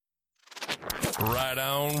Right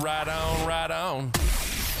on, right on, right on.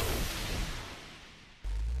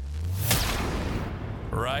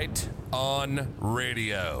 Right on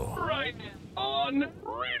radio. Right on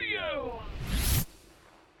radio.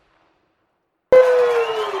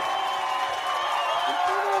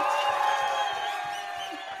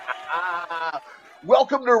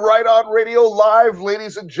 Welcome to Right On Radio Live,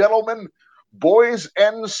 ladies and gentlemen, boys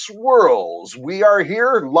and swirls. We are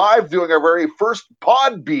here live doing our very first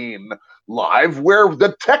Podbean live where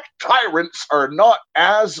the tech tyrants are not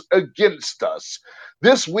as against us.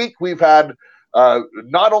 This week we've had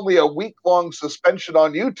not only a week-long suspension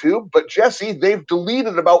on YouTube, but Jesse, they've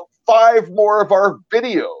deleted about 5 more of our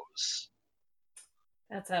videos.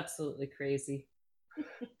 That's absolutely crazy.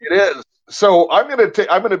 It is. So I'm going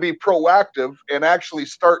to be proactive and actually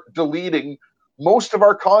start deleting most of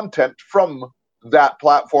our content from that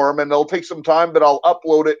platform, and it'll take some time, but I'll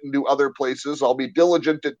upload it and do other places. I'll be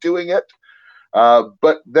diligent at doing it,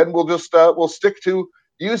 but then we'll stick to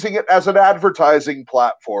using it as an advertising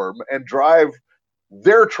platform and drive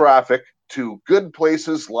their traffic to good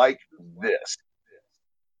places like this.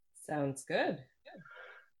 Sounds good.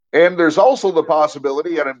 And there's also the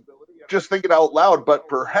possibility, and I'm just thinking out loud, but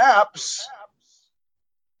perhaps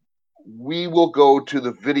we will go to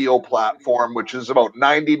the video platform, which is about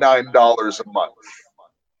 $99 a month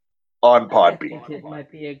on Podbean. I think it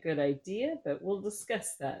might be a good idea, but we'll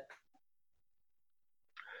discuss that.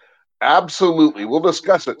 Absolutely. We'll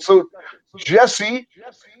discuss it. So, Jesse,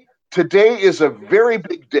 today is a very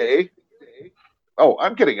big day. Oh,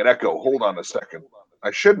 I'm getting an echo. Hold on a second. I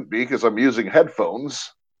shouldn't be because I'm using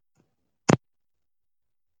headphones.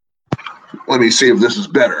 Let me see if this is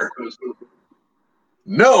better.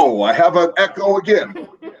 No, I have an echo again.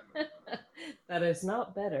 That is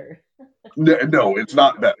not better. No, it's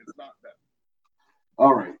not better.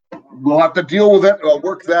 All right. We'll have to deal with it. I'll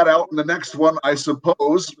work that out in the next one, I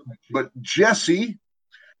suppose. But Jesse,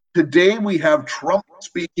 today we have Trump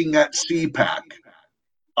speaking at CPAC.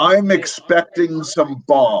 I'm expecting some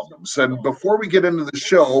bombs. And before we get into the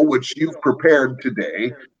show, which you've prepared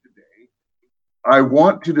today, I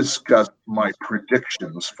want to discuss my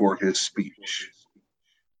predictions for his speech.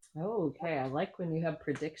 Oh, okay. I like when you have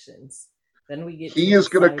predictions. Then we get. He is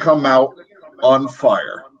going to come out on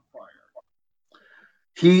fire.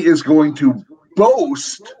 He is going to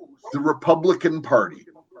boast the Republican Party.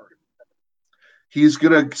 He's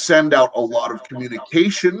going to send out a lot of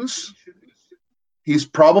communications. He's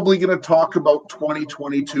probably going to talk about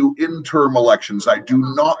 2022 interim elections. I do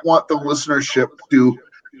not want the listenership to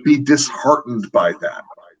be disheartened by that.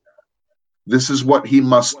 This is what he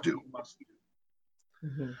must do.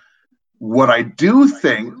 Mm-hmm. What I do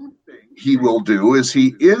think he will do is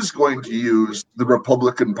he is going to use the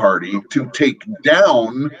Republican Party to take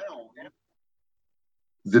down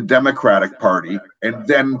the Democratic Party and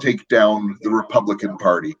then take down the Republican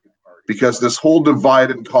Party, because this whole divide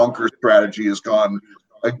and conquer strategy has gone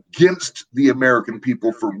against the American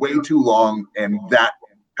people for way too long, and that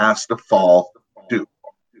has to fall too.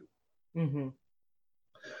 Mm-hmm.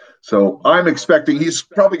 So I'm expecting he's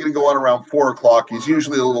probably going to go on around 4 o'clock. He's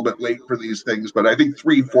usually a little bit late for these things, but I think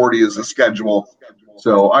 3:40 is the schedule.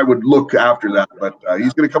 So I would look after that, but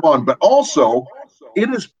he's going to come on. But also,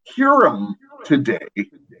 it is Purim today.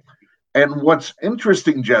 And what's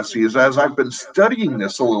interesting, Jesse, is as I've been studying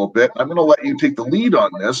this a little bit, I'm going to let you take the lead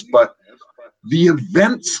on this, but the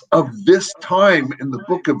events of this time in the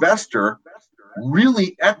book of Esther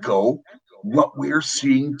really echo what we're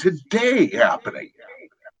seeing today happening.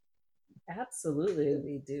 Absolutely,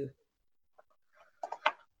 we do.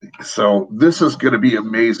 So this is going to be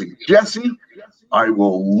amazing. Jesse, I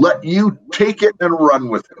will let you take it and run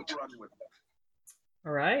with it.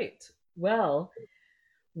 All right. Well,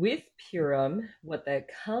 with Purim, what that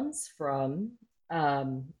comes from,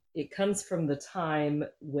 it comes from the time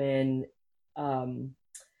when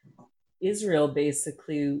Israel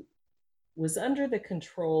basically was under the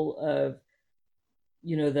control of,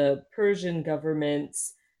 the Persian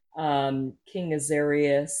governments, King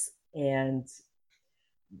Azarius, and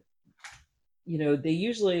they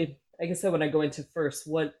usually, I guess I want to go into first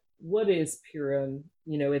what is Purim.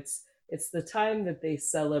 It's the time that they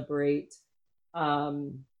celebrate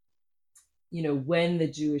when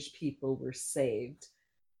the Jewish people were saved.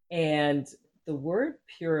 And the word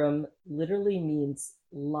Purim literally means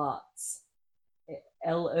lots,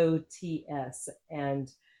 Lots,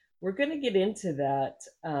 and we're going to get into that,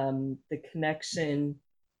 the connection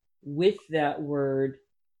with that word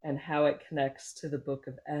and how it connects to the book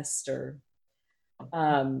of Esther.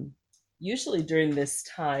 Usually during this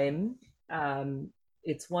time,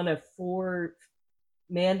 it's one of 4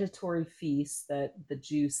 mandatory feast that the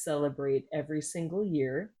Jews celebrate every single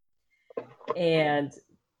year. And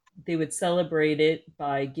they would celebrate it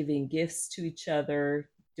by giving gifts to each other,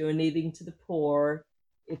 donating to the poor.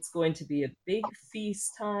 It's going to be a big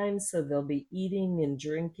feast time, so they'll be eating and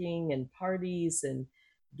drinking and parties and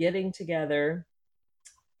getting together.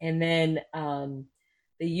 And then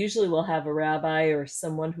they usually will have a rabbi or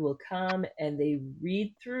someone who will come and they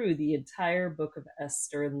read through the entire book of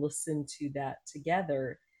Esther and listen to that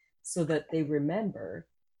together so that they remember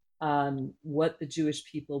what the Jewish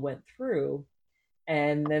people went through.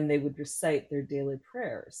 And then they would recite their daily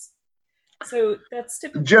prayers. So that's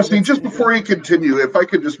typically Jesse, just before you continue, if I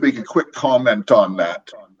could just make a quick comment on that.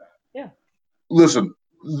 Yeah. Listen,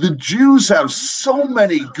 the Jews have so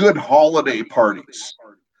many good holiday parties.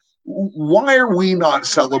 Why are we not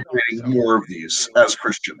celebrating more of these as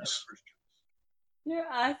Christians? Yeah,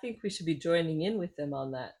 I think we should be joining in with them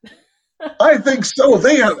on that. I think so.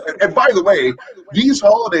 They have, and by the way, these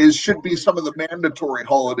holidays should be some of the mandatory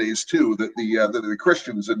holidays too that the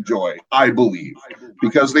Christians enjoy, I believe,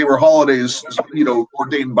 because they were holidays,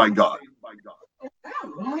 ordained by God.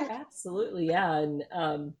 Absolutely, yeah.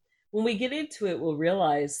 And when we get into it, we'll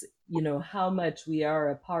realize, how much we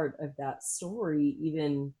are a part of that story,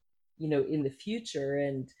 even, in the future.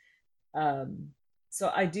 And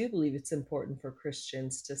so I do believe it's important for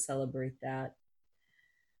Christians to celebrate that.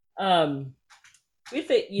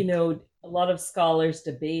 With it, a lot of scholars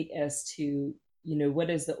debate as to, what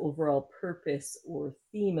is the overall purpose or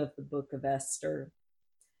theme of the book of Esther.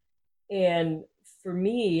 And for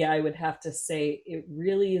me, I would have to say it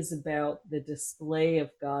really is about the display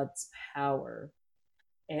of God's power.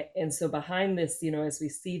 And so behind this, as we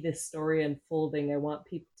see this story unfolding, I want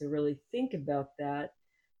people to really think about that.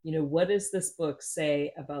 What does this book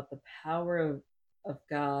say about the power of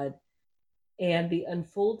God and the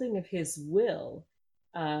unfolding of his will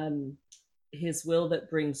that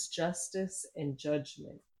brings justice and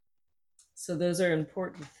judgment? So those are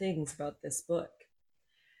important things about this book.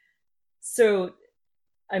 So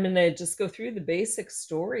I'm going to just go through the basic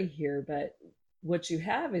story here, but what you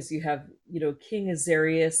have is King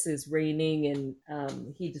Azarias is reigning,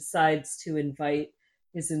 and he decides to invite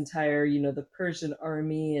his entire, the Persian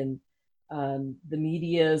army and the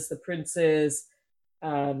medias, the princes,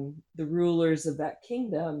 the rulers of that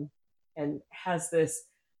kingdom, and has this,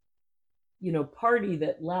 party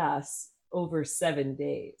that lasts over 7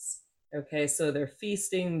 days. Okay, so they're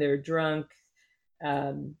feasting, they're drunk,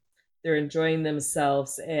 they're enjoying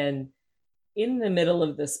themselves, and in the middle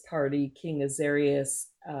of this party, King Azarias,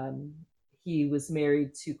 he was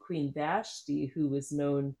married to Queen Vashti, who was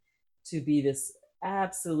known to be this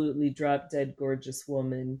absolutely drop-dead gorgeous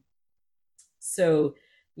woman. So,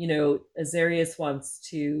 Azarias wants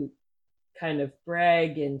to kind of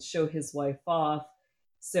brag and show his wife off.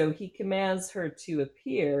 So he commands her to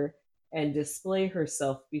appear and display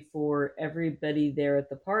herself before everybody there at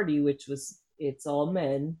the party, it's all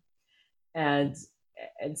men. And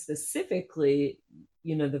specifically,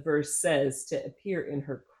 the verse says to appear in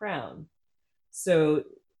her crown. So,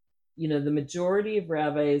 the majority of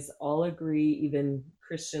rabbis all agree, even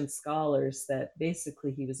Christian scholars, that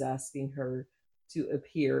basically he was asking her to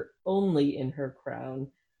appear only in her crown,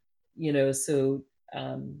 so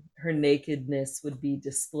her nakedness would be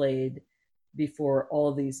displayed before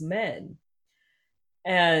all these men.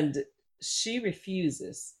 And she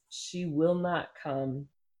refuses. She will not come.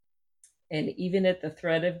 And even at the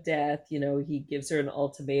threat of death, he gives her an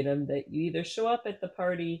ultimatum that you either show up at the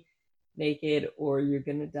party naked or you're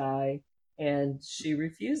going to die. And she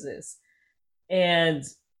refuses. And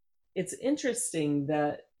it's interesting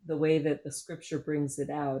that the way that the scripture brings it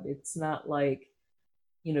out, it's not like,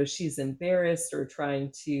 she's embarrassed or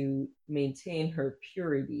trying to maintain her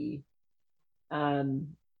purity.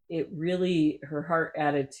 It really, her heart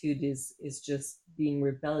attitude is just being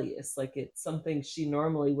rebellious. Like it's something she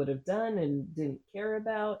normally would have done and didn't care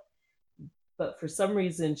about. But for some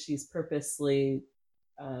reason, she's purposely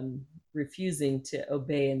refusing to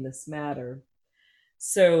obey in this matter.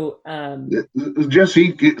 So,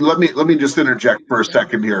 Jesse, let me just interject for a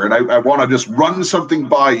second here, and I want to just run something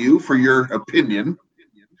by you for your opinion.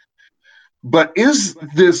 But is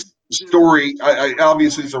this story,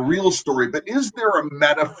 obviously it's a real story, but is there a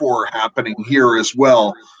metaphor happening here as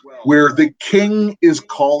well, where the king is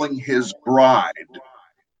calling his bride,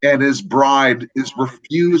 and his bride is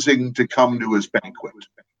refusing to come to his banquet?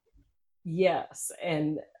 Yes,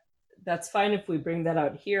 and that's fine if we bring that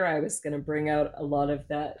out here. I was going to bring out a lot of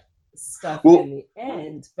that stuff in the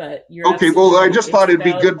end, but you're okay. Well, I just thought it'd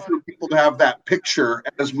be good for people to have that picture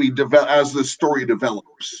as the story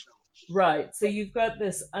develops. Right. So you've got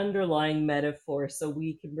this underlying metaphor, so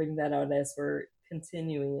we can bring that out as we're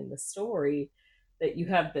continuing in the story, that you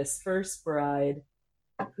have this first bride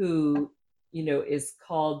who, is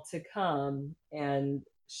called to come, and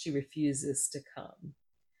she refuses to come.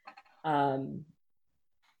 Um,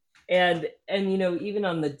 and even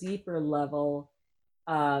on the deeper level,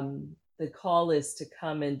 the call is to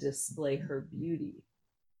come and display her beauty,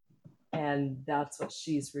 and that's what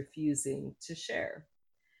she's refusing to share.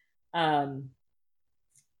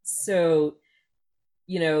 So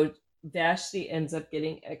Vashti ends up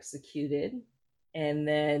getting executed, and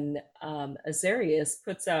then Azarias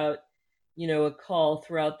puts out a call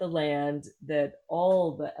throughout the land that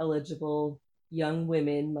all the eligible young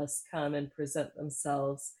women must come and present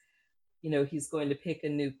themselves. He's going to pick a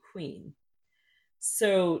new queen.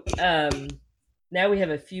 So now we have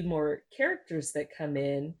a few more characters that come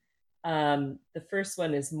in. The first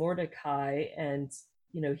one is Mordecai, and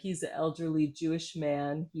he's an elderly Jewish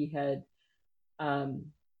man. He had,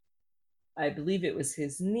 I believe it was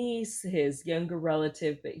his niece, his younger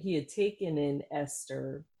relative, but he had taken in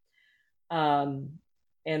Esther, and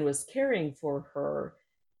was caring for her.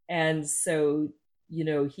 And so,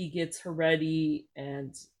 he gets her ready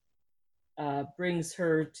and brings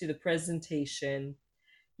her to the presentation.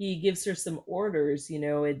 He gives her some orders,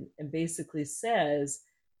 and basically says,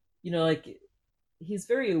 like, he's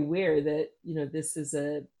very aware that, this is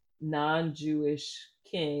a non Jewish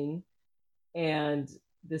king, and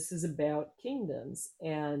this is about kingdoms.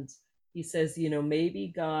 And he says,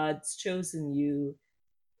 maybe God's chosen you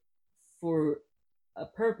for a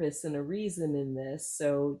purpose and a reason in this.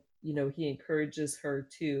 So, he encourages her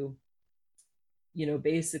to,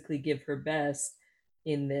 basically give her best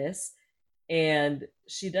in this. And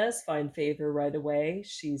she does find favor right away.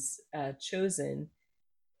 She's chosen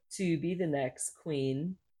to be the next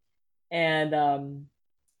queen. And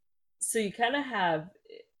so you kind of have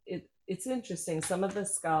it. It's interesting. Some of the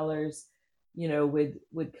scholars,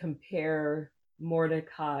 would compare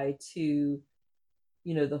Mordecai to,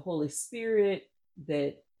 the Holy Spirit.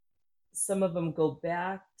 That some of them go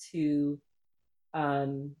back to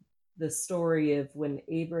the story of when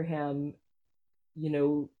Abraham,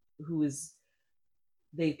 who is,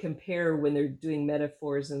 they compare when they're doing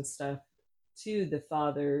metaphors and stuff to the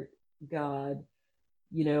Father God,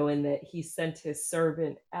 and that he sent his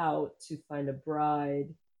servant out to find a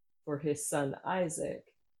bride for his son Isaac,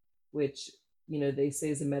 which, they say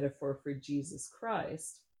is a metaphor for Jesus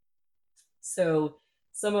Christ. So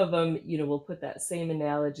some of them, will put that same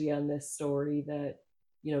analogy on this story, that,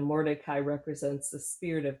 Mordecai represents the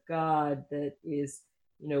Spirit of God that is,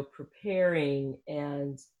 preparing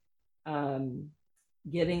and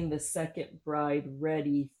getting the second bride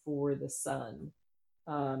ready for the son.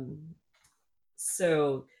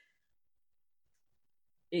 So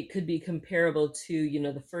it could be comparable to,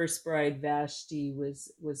 the first bride, Vashti,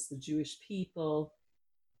 was the Jewish people,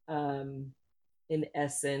 in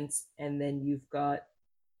essence, and then you've got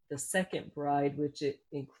the second bride, which it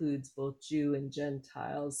includes both Jew and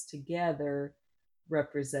Gentiles together,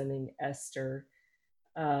 representing Esther.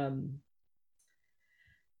 And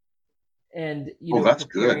that's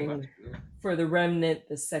good. For the remnant,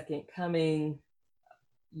 the second coming,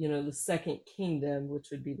 the second kingdom, which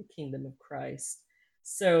would be the kingdom of Christ.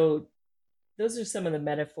 So those are some of the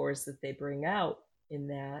metaphors that they bring out in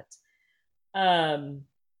that.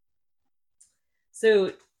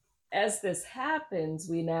 So as this happens,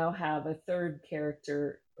 we now have a fourth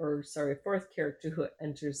character who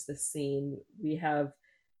enters the scene. We have,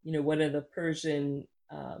 one of the Persian,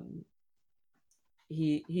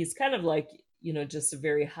 he's kind of like, just a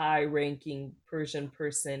very high ranking Persian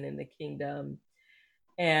person in the kingdom.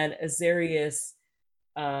 And Azarias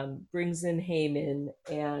brings in Haman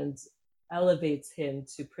and elevates him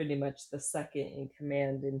to pretty much the second in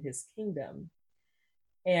command in his kingdom.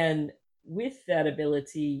 And with that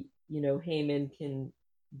ability, Haman can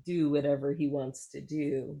do whatever he wants to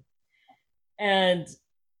do. And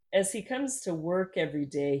as he comes to work every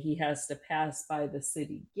day, he has to pass by the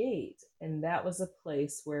city gate. And that was a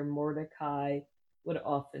place where Mordecai would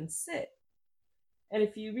often sit. And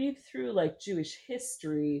if you read through like Jewish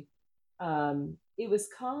history, it was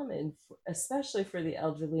common, especially for the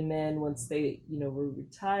elderly men, once they, were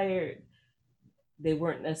retired, they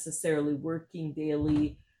weren't necessarily working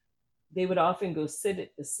daily. They would often go sit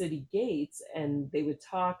at the city gates, and they would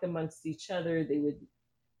talk amongst each other. They would,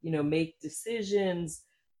 make decisions.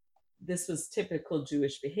 This was typical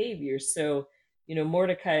Jewish behavior. So,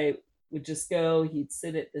 Mordecai would just go, he'd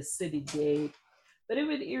sit at the city gate, but it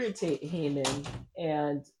would irritate Haman,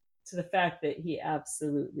 and to the fact that he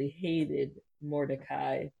absolutely hated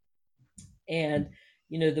Mordecai. And,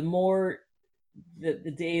 the more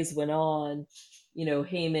the days went on,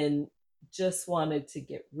 Haman just wanted to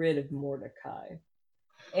get rid of Mordecai.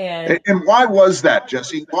 And why was that,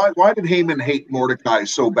 Jesse? Why did Haman hate Mordecai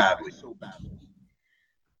so badly?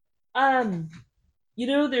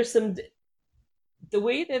 There's the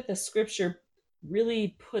way that the scripture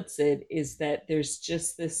really puts it is that there's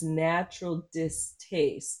just this natural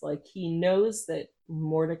distaste. Like, he knows that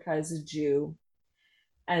Mordecai's a Jew,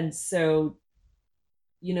 and so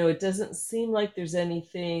it doesn't seem like there's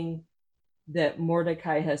anything that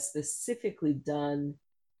Mordecai has specifically done.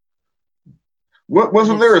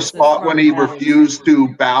 Wasn't there a spot when he refused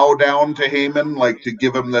to bow down to Haman, like to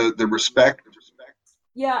give him the respect?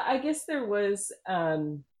 Yeah, I guess there was.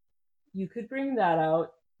 You could bring that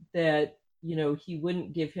out, that he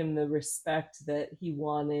wouldn't give him the respect that he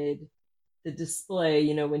wanted. The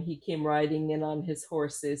display, when he came riding in on his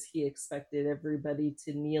horses, he expected everybody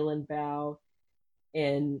to kneel and bow,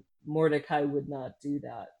 and Mordecai would not do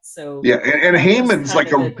that. So yeah, and Haman's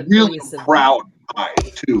like a really proud guy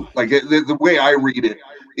too. Like the way I read it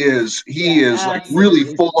is, he is like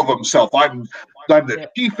really full of himself. I'm the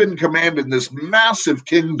chief in command in this massive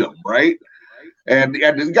kingdom, right? And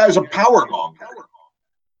the guy's a power monger.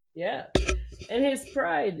 Yeah. And his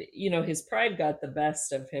pride got the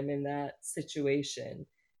best of him in that situation.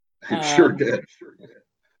 It sure did.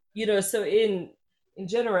 So in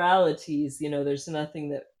generalities, there's nothing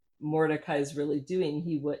that Mordecai's really doing.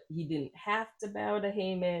 He didn't have to bow to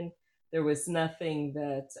Haman. There was nothing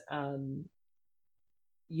that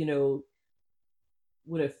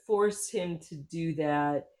would have forced him to do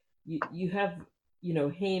that. You have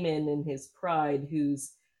Haman in his pride,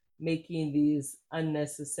 who's making these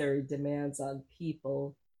unnecessary demands on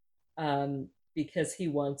people, because he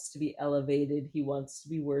wants to be elevated, he wants to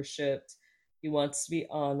be worshipped, he wants to be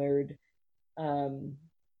honored, and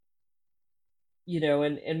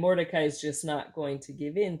Mordecai is just not going to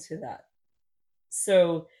give in to that.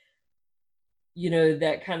 So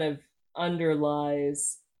that kind of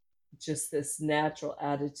underlies just this natural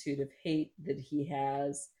attitude of hate that he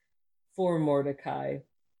has for Mordecai.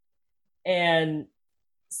 And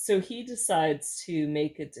so he decides to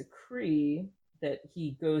make a decree that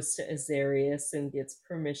he goes to Azarias and gets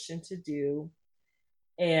permission to do.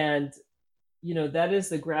 And that is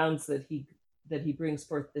the grounds that he brings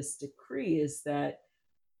forth this decree, is that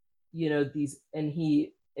and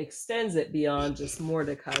he extends it beyond just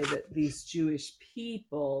Mordecai, that these Jewish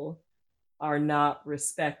people are not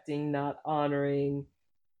respecting, not honoring,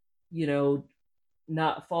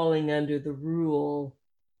 not falling under the rule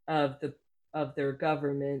of their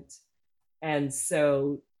government. And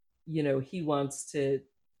so he wants to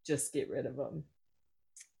just get rid of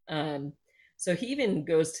them. So he even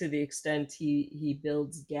goes to the extent he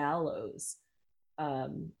builds gallows.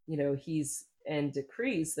 And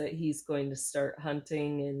decrees that he's going to start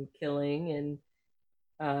hunting and killing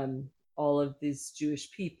and all of these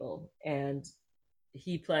Jewish people, and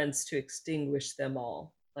he plans to extinguish them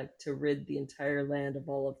all, like to rid the entire land of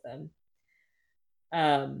all of them.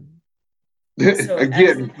 So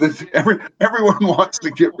again, everyone wants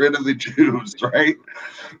to get rid of the Jews, right?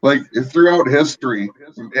 Like throughout history,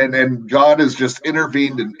 and God has just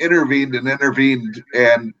intervened and intervened and intervened.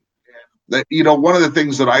 And that, one of the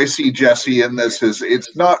things that I see, Jesse, in this is,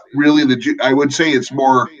 it's not really I would say it's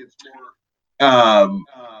more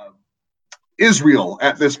Israel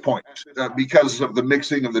at this point, because of the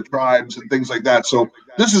mixing of the tribes and things like that. So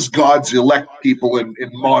this is God's elect people in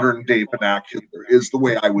modern day vernacular, is the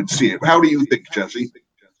way I would see it. How do you think, Jesse?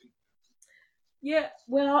 Yeah,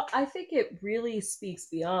 well, I think it really speaks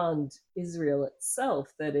beyond Israel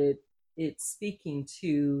itself, that it's speaking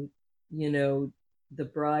to, the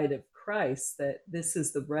bride of Christ, that this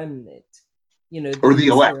is the remnant, or the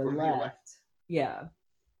elect. Yeah.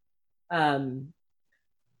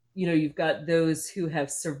 You've got those who have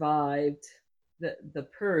survived the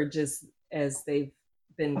purge as they've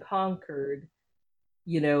been conquered,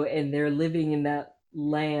 and they're living in that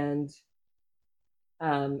land,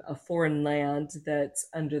 a foreign land that's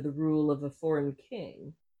under the rule of a foreign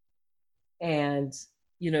king. And,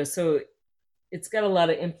 so it's got a lot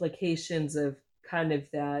of implications of kind of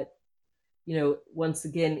that, once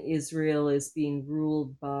again, Israel is being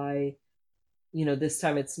ruled by, this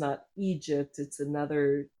time it's not Egypt, it's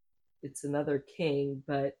another king,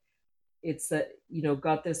 but it's that,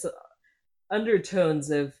 got this undertones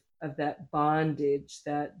of that bondage,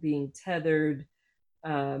 that being tethered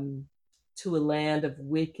to a land of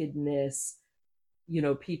wickedness,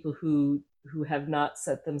 people who have not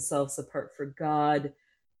set themselves apart for God,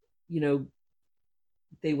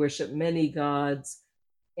 they worship many gods,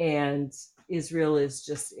 and Israel is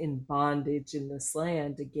just in bondage in this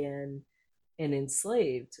land again and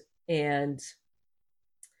enslaved. And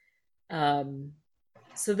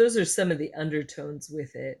so those are some of the undertones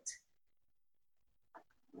with it.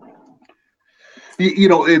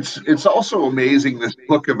 It's also amazing, this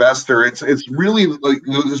book of Esther. It's really like,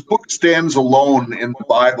 this book stands alone in the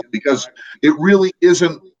Bible because it really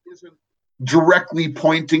isn't directly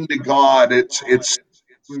pointing to God. It's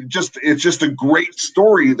just a great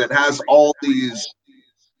story that has all these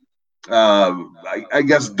I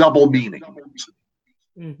guess double meanings.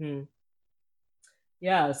 Mm-hmm.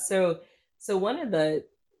 Yeah. So one of the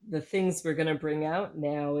things we're going to bring out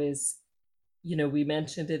now is, we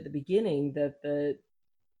mentioned at the beginning that the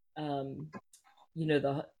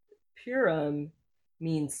Purim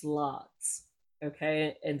means lots.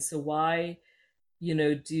 Okay. And so why,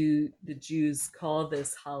 do the Jews call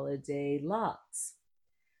this holiday lots?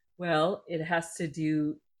 Well, it has to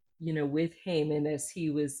do, with Haman as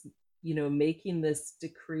he was, making this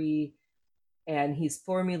decree and he's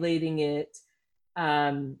formulating it.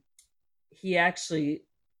 He actually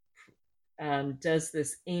does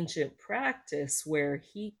this ancient practice where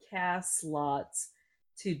he casts lots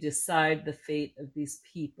to decide the fate of these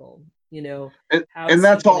people. And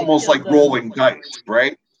that's almost like them? Rolling dice,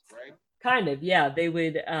 right? Kind of, yeah. They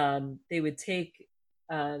would take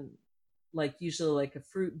like usually like a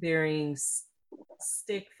fruit bearing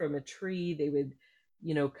stick from a tree. They would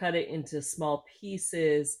cut it into small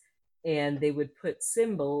pieces, and they would put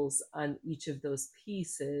symbols on each of those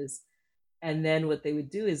pieces. And then what they would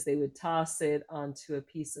do is they would toss it onto a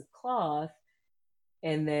piece of cloth,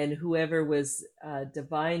 and then whoever was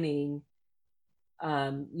divining,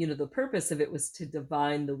 the purpose of it was to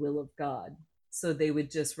divine the will of God. So they would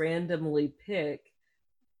just randomly pick,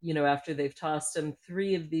 after they've tossed them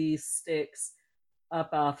 3 of these sticks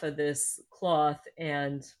up off of this cloth,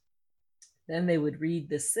 and then they would read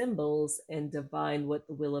the symbols and divine what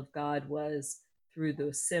the will of God was through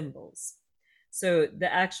those symbols. So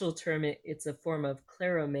the actual term, it's a form of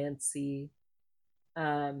kleromancy,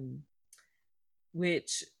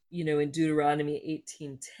 which, in Deuteronomy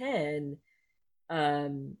 18:10,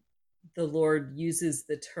 the Lord uses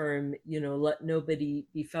the term, let nobody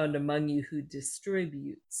be found among you who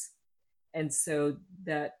distributes. And so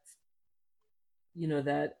that,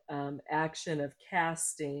 that action of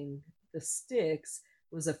casting the sticks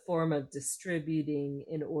was a form of distributing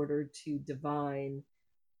in order to divine.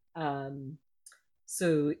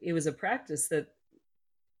 So it was a practice that,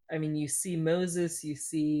 you see Moses, you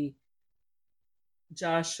see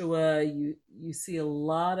Joshua, you see a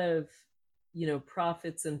lot of,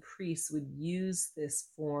 prophets and priests would use this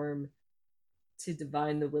form to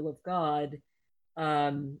divine the will of God.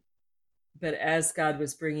 But as God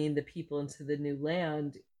was bringing the people into the new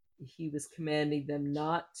land, he was commanding them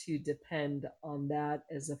not to depend on that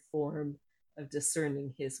as a form of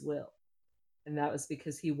discerning his will. And that was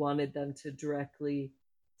because he wanted them to directly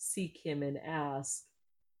seek him and ask,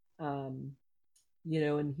 and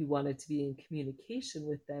he wanted to be in communication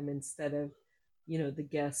with them instead of, the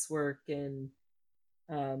guesswork and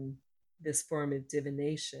this form of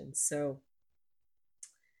divination. So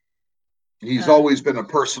he's always been a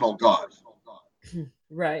personal God.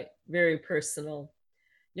 Right. Very personal.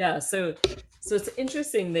 Yeah. So it's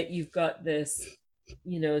interesting that you've got this,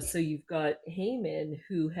 so you've got Haman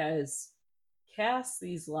who has cast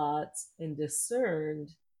these lots and discerned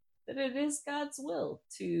that it is God's will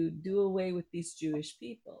to do away with these Jewish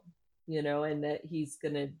people, and that he's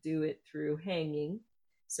going to do it through hanging.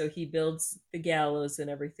 So he builds the gallows and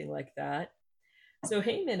everything like that. So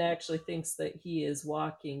Haman actually thinks that he is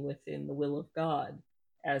walking within the will of God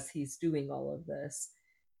as he's doing all of this.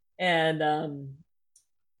 And,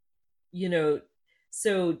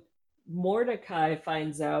 so Mordecai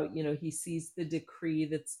finds out, he sees the decree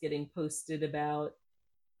that's getting posted about,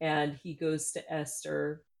 and he goes to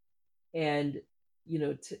Esther and,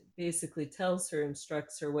 basically tells her,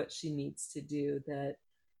 instructs her what she needs to do, that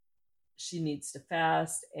she needs to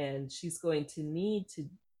fast, and she's going to need to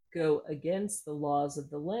go against the laws of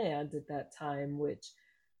the land at that time, which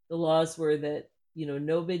the laws were that,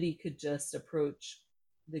 nobody could just approach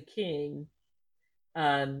the king.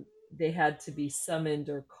 They had to be summoned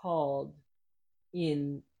or called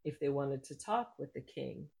in if they wanted to talk with the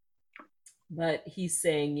king. But he's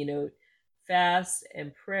saying, fast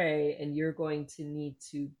and pray, and you're going to need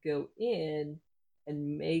to go in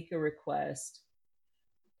and make a request.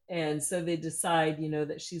 And so they decide,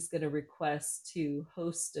 that she's going to request to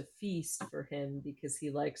host a feast for him because he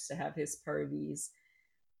likes to have his parties.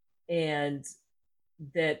 And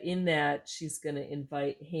that in that she's going to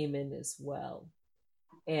invite Haman as well.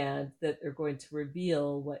 and that they're going to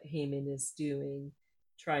reveal what Haman is doing,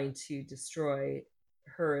 trying to destroy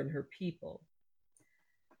her and her people.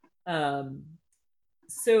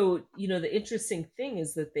 So, the interesting thing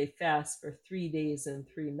is that they fast for 3 days and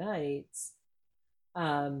 3 nights.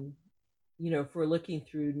 If we're looking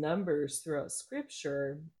through numbers throughout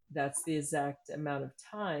scripture, that's the exact amount of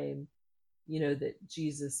time, that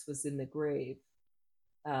Jesus was in the grave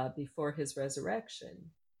before his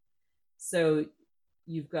resurrection. So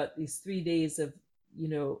you've got these 3 days of,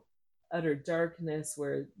 utter darkness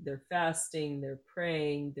where they're fasting, they're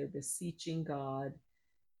praying, they're beseeching God.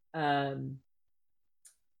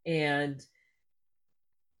 And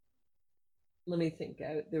let me think.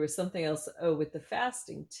 There was something else. Oh, with the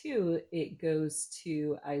fasting too, it goes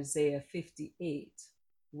to Isaiah 58,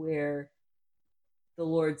 where the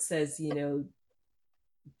Lord says,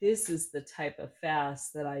 this is the type of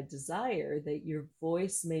fast that I desire, that your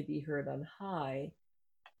voice may be heard on high,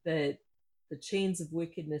 that the chains of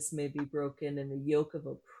wickedness may be broken and the yoke of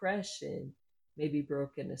oppression may be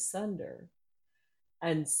broken asunder.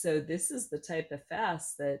 And so this is the type of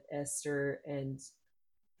fast that Esther and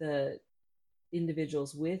the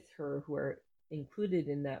individuals with her who are included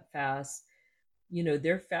in that fast,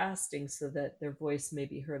 they're fasting so that their voice may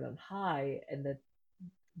be heard on high, and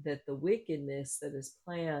that the wickedness that is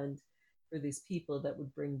planned for these people that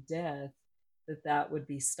would bring death, that would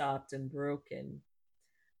be stopped and broken.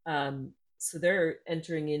 So they're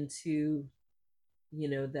entering into,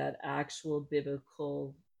 that actual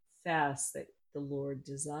biblical fast that the Lord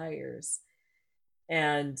desires.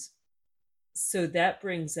 And so that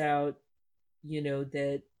brings out,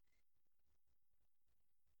 that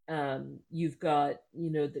you've got,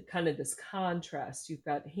 the kind of this contrast. You've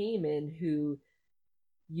got Haman who,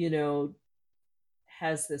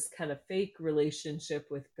 has this kind of fake relationship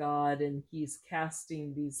with God, and he's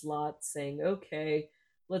casting these lots saying, okay,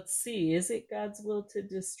 let's see, is it God's will to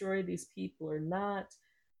destroy these people or not?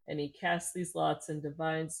 And he casts these lots and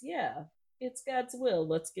divines, yeah, it's God's will.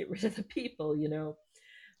 Let's get rid of the people,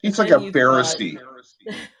 He's like a Pharisee.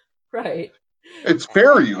 Right. It's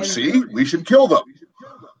fair, you see. We should kill them.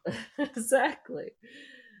 Exactly.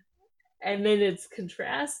 And then it's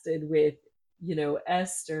contrasted with,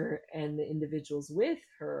 Esther and the individuals with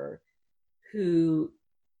her who,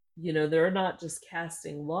 they're not just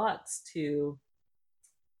casting lots to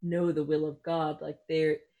know the will of God. Like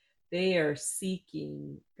they are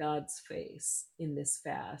seeking God's face in this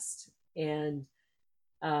fast, and,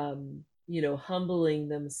 humbling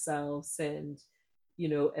themselves and,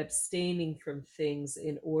 abstaining from things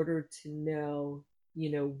in order to know,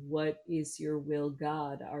 what is your will,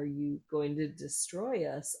 God? Are you going to destroy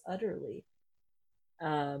us utterly?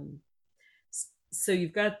 So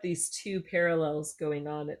you've got these two parallels going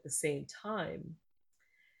on at the same time.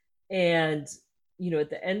 And, at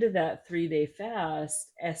the end of that 3-day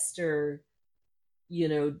fast, Esther,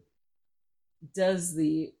 does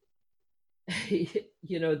the,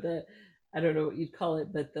 the, I don't know what you'd call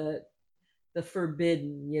it, but the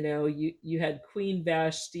forbidden, you had Queen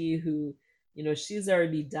Vashti who, she's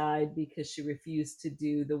already died because she refused to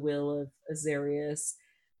do the will of Azarias.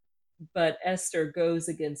 But Esther goes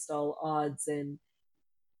against all odds, and,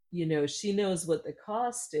 she knows what the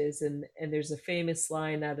cost is. And there's a famous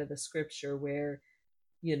line out of the scripture where,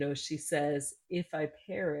 she says, if I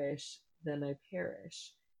perish, then I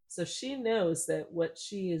perish. So she knows that what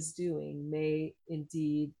she is doing may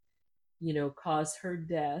indeed, cause her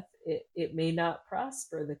death. It may not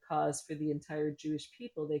prosper the cause for the entire Jewish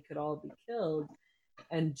people. They could all be killed.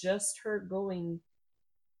 And just her going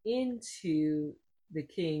into the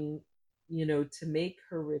king, to make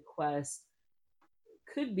her request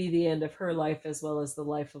could be the end of her life as well as the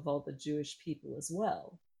life of all the Jewish people as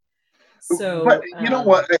well. So, but you know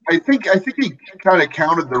what? I think he kind of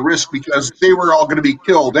counted the risk because they were all going to be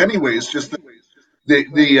killed anyways. Just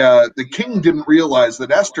the king didn't realize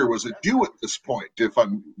that Esther was a Jew at this point.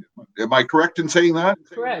 Am I correct in saying that?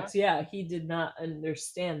 Correct. Yeah, he did not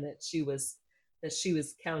understand that she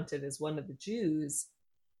was counted as one of the Jews.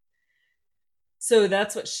 So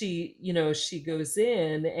that's what she goes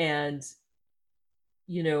in, and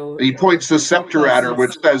he points the scepter at her,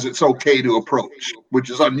 which says it's okay to approach, which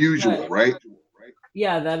is unusual, right?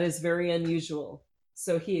 Yeah, that is very unusual.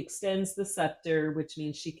 So he extends the scepter, which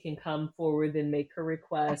means she can come forward and make her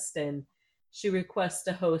request, and she requests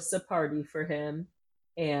to host a party for him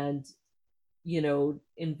and,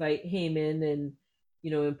 invite Haman and,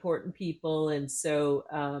 important people. And so,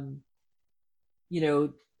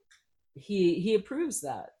 he approves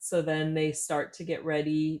that. So then they start to get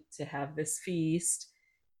ready to have this feast.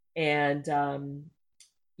 And, in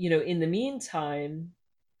the meantime,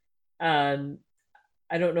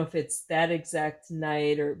 I don't know if it's that exact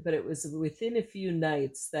night but it was within a few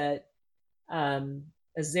nights that um,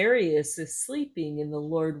 Azarias is sleeping and the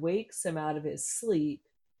Lord wakes him out of his sleep,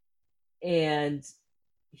 and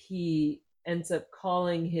he ends up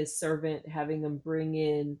calling his servant, having him bring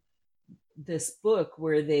in this book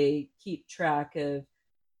where they keep track of,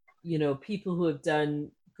 people who have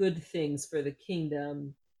done good things for the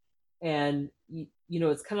kingdom. And,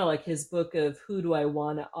 it's kind of like his book of who do I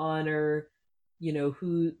want to honor,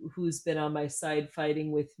 who's been on my side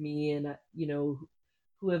fighting with me, and,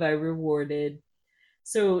 who have I rewarded.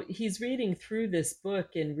 So he's reading through this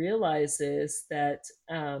book and realizes that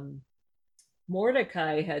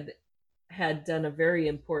Mordecai had done a very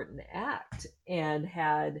important act and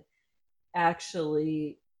had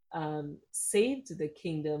actually saved the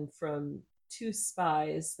kingdom from two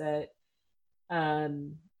spies that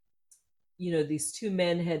these two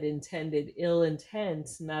men had intended ill intent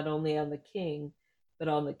not only on the king but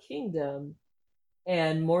on the kingdom.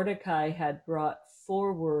 And Mordecai had brought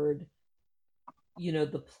forward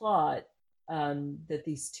the plot that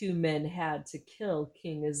these two men had to kill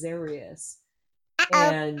King Azarias.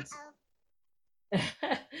 And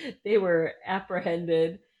they were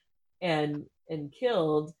apprehended and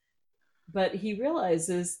killed. But he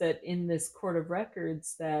realizes that in this court of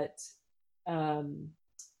records that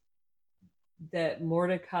that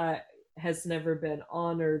Mordecai has never been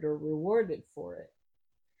honored or rewarded for it.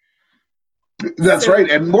 That's right.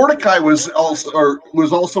 And Mordecai was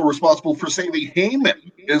also responsible for saving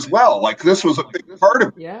Haman as well. Like, this was a big part of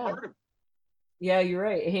it. Yeah. Yeah, you're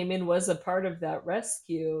right. Haman was a part of that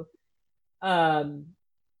rescue.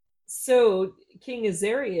 So King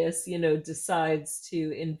Azarias, decides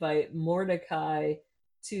to invite Mordecai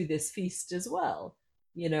to this feast as well,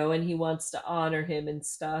 and he wants to honor him and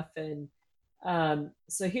stuff. And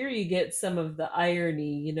so here you get some of the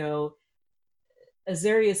irony.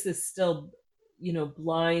 Azarias is still,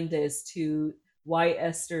 blind as to why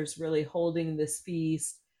Esther's really holding this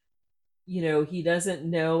feast. He doesn't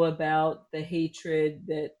know about the hatred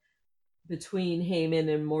that between Haman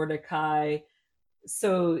and Mordecai.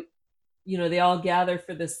 So, they all gather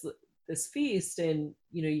for this feast, and,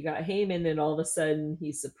 you got Haman, and all of a sudden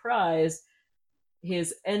he's surprised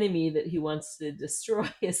his enemy that he wants to destroy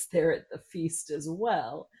is there at the feast as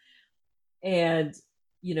well. And,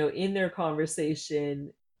 in their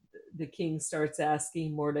conversation, the king starts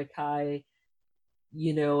asking Mordecai,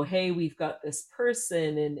 hey, we've got this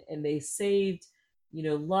person and they saved,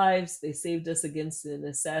 lives. They saved us against an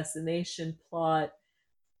assassination plot.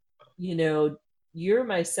 You're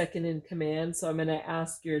my second in command, so I'm going to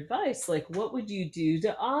ask your advice. Like, what would you do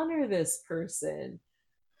to honor this person?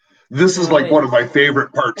 This is like one of my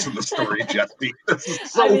favorite parts of the story, Jesse. This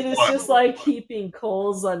is so fun. It's just like heaping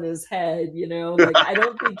coals on his head, Like, I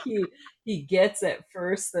don't think he gets at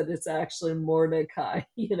first that it's actually Mordecai,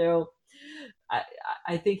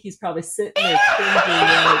 I think he's probably sitting there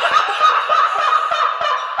thinking,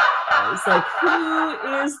 it's like,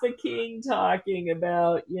 who is the king talking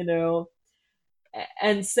about,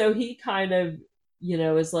 And so he kind of,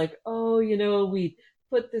 is like, oh, we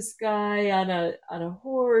put this guy on a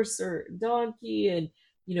horse or donkey and,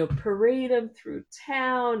 parade him through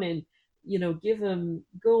town and, give him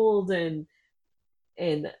gold and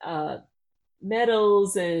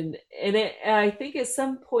medals and I think at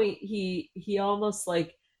some point he almost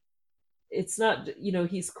like, it's not,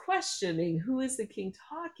 he's questioning who is the king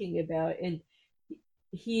talking about, and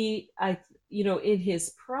in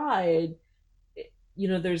his pride,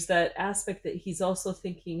 there's that aspect that he's also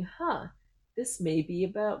thinking, this may be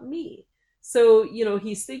about me. So,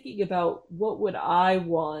 he's thinking about, what would I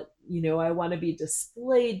want? I want to be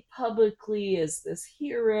displayed publicly as this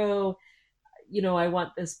hero. I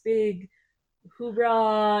want this big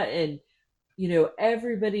hoorah and,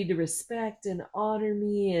 everybody to respect and honor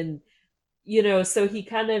me. And, so he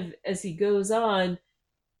kind of, as he goes on,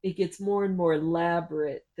 it gets more and more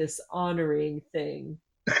elaborate, this honoring thing.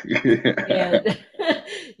 And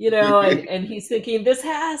and he's thinking, this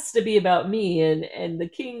has to be about me, and the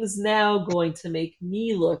king's now going to make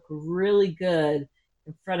me look really good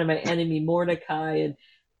in front of my enemy Mordecai.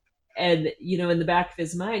 And in the back of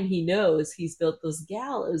his mind, he knows he's built those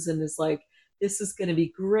gallows and is like, this is going to be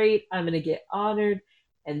great. I'm going to get honored,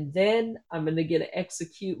 and then I'm going to get to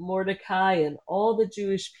execute Mordecai and all the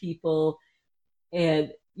Jewish people.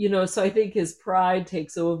 And so I think his pride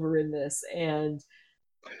takes over in this, and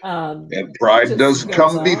pride does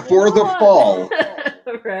come before the fall.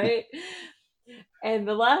 Right? And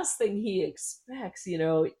the last thing he expects,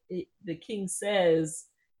 the king says,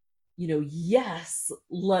 yes,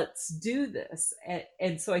 let's do this.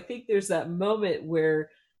 And so I think there's that moment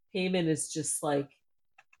where Haman is just like,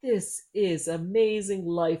 this is amazing.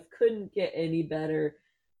 Life couldn't get any better.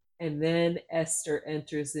 And then Esther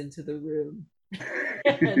enters into the room.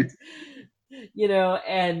 And,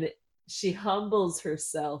 and she humbles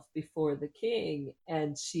herself before the king,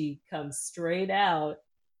 and she comes straight out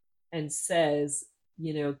and says,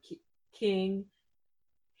 King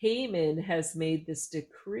Haman has made this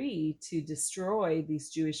decree to destroy these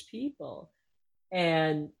Jewish people.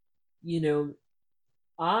 And,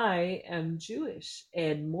 I am Jewish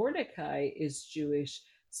and Mordecai is Jewish.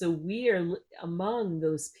 So we are among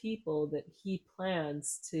those people that he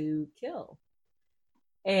plans to kill.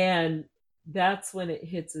 And that's when it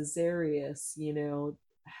hits Azarias,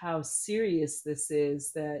 how serious this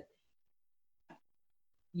is, that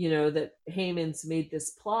that Haman's made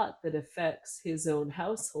this plot that affects his own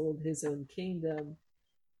household, his own kingdom.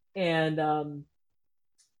 And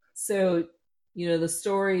so, the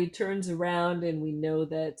story turns around, and we know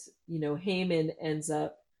that, Haman ends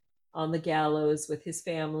up on the gallows with his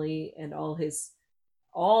family and all his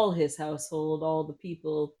household, all the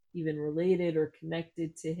people even related or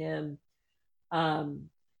connected to him. I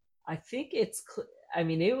think it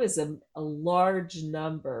was a large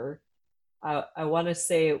number. I want to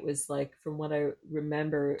say it was, like, from what I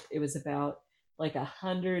remember, it was about like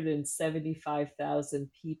 175,000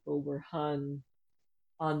 people were hung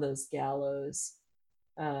on those gallows.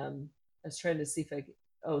 I was trying to see if I could,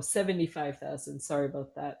 75,000. Sorry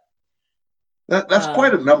about that. That's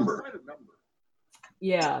quite a number.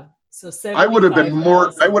 Yeah. So I would have been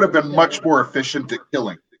much more efficient at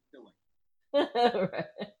killing. Right.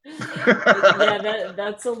 Yeah,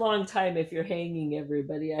 that's a long time if you're hanging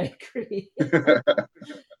everybody. I agree.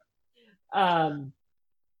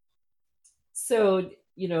 So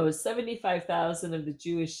 75,000 of the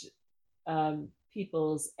Jewish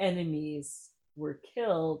people's enemies were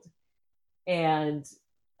killed, and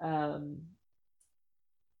and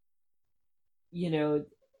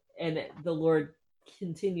the Lord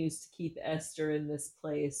continues to keep Esther in this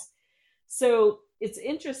place. So it's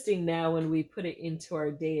interesting now when we put it into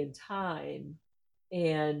our day and time,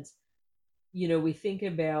 and we think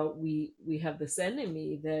about, we have this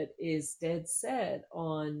enemy that is dead set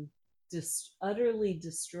on just utterly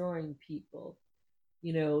destroying people,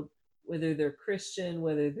 whether they're Christian,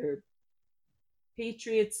 whether they're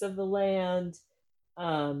patriots of the land.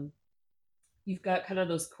 You've got kind of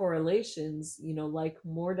those correlations, like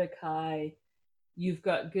Mordecai. You've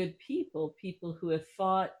got good people who have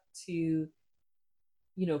fought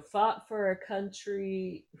for our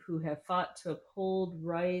country, who have fought to uphold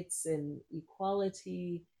rights and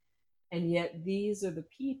equality. And yet these are the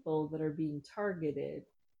people that are being targeted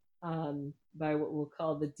by what we'll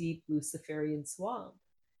call the deep Luciferian swamp.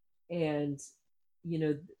 And,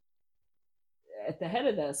 at the head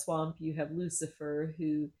of that swamp, you have Lucifer,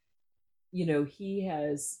 who, he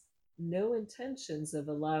has no intentions of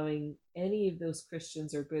allowing any of those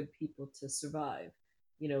Christians or good people to survive.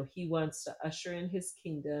 He wants to usher in his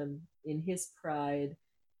kingdom in his pride,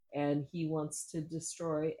 and he wants to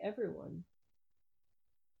destroy everyone.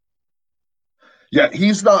 Yeah,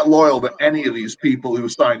 he's not loyal to any of these people who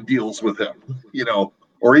signed deals with him,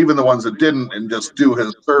 or even the ones that didn't and just do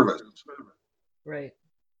his service. Right.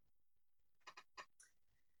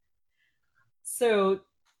 So,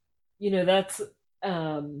 that's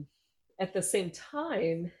at the same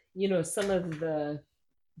time, some of the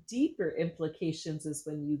deeper implications is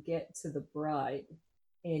when you get to the bride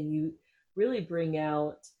and you really bring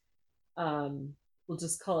out, we'll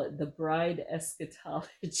just call it the bride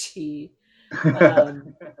eschatology.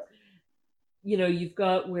 You've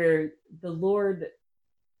got where the Lord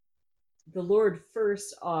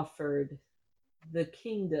first offered the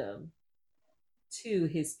kingdom to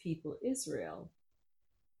his people Israel,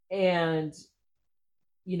 and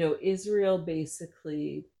Israel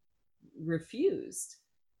basically refused.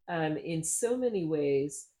 In so many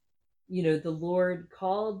ways, the Lord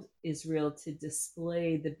called Israel to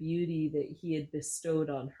display the beauty that he had bestowed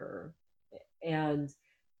on her. And,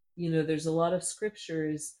 there's a lot of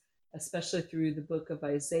scriptures, especially through the book of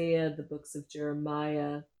Isaiah, the books of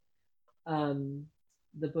Jeremiah,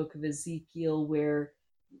 the book of Ezekiel, where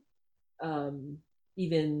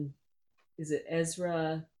even, is it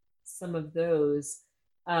Ezra, some of those,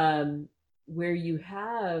 where you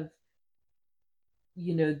have,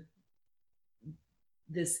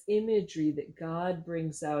 this imagery that God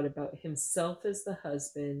brings out about himself as the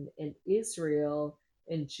husband and Israel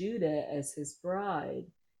and Judah as his bride.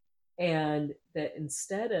 And that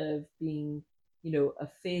instead of being, a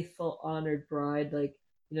faithful, honored bride, like,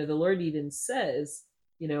 the Lord even says,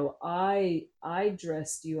 I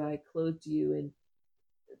dressed you, I clothed you. And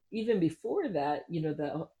even before that,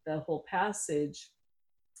 the whole passage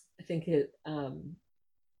I think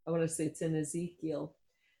I want to say it's in Ezekiel,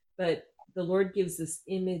 but the Lord gives this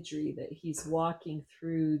imagery that he's walking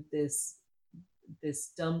through this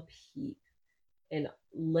dump heap, and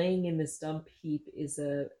laying in this dump heap is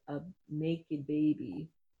a naked baby.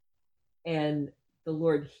 And the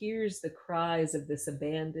Lord hears the cries of this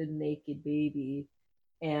abandoned naked baby,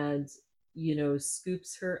 and,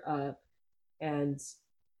 scoops her up, and,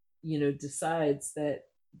 decides that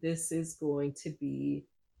this is going to be,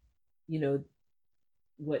 you know,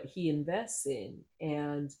 what he invests in.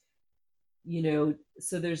 And,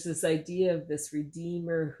 so there's this idea of this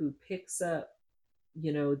redeemer who picks up,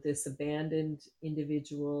 this abandoned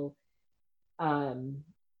individual, um,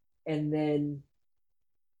 and then,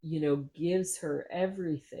 gives her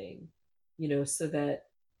everything, so that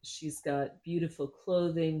she's got beautiful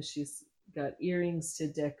clothing, she's got earrings to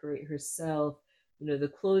decorate herself.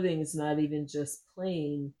 The clothing is not even just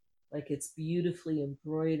plain, like it's beautifully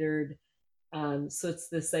embroidered. So it's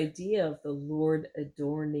this idea of the Lord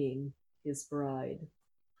adorning his bride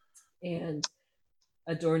and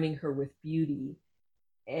adorning her with beauty.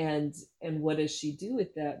 And what does she do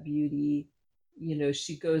with that beauty?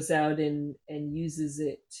 She goes out and uses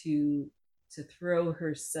it to throw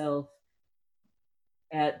herself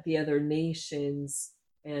at the other nations,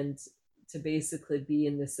 and to basically be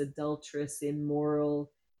in this adulterous,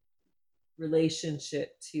 immoral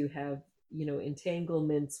relationship, to have,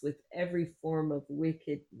 entanglements with every form of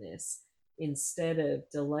wickedness, instead of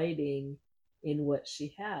delighting in what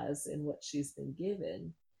she has and what she's been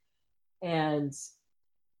given. And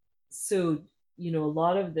so, a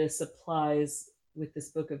lot of this applies with this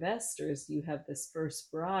book of Esther. Is you have this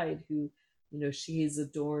first bride who, she is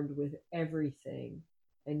adorned with everything,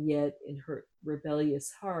 and yet in her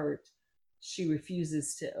rebellious heart, she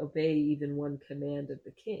refuses to obey even one command of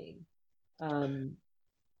the king. um,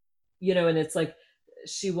 and it's like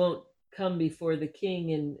she won't come before the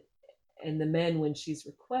king and the men when she's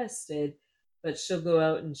requested, but she'll go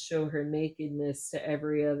out and show her nakedness to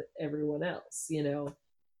everyone else.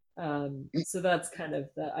 So that's kind of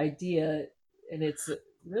the idea, and it's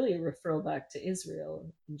really a referral back to Israel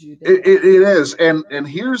and Judea. It is, and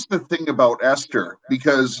here's the thing about Esther,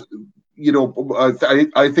 because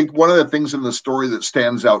I think one of the things in the story that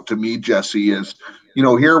stands out to me, Jesse, is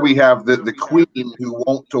here we have the queen who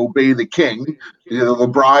won't obey the king. The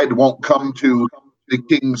bride won't come to the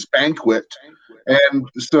king's banquet, and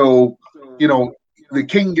so the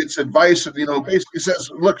king gets advice and basically says,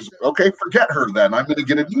 "Look, okay, forget her then. I'm going to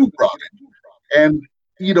get a new bride." And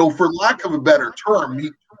for lack of a better term,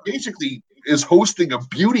 he basically is hosting a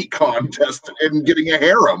beauty contest and getting a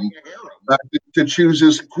harem to choose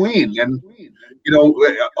his queen. And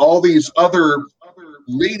all these other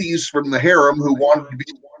ladies from the harem who wanted to be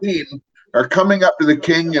the queen are coming up to the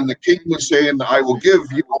king, and the king was saying, "I will give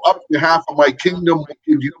you up to half of my kingdom. What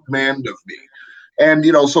would you demand of me?" And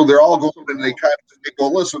so they're all going, and they kind of go,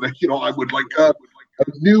 "Listen, I would like a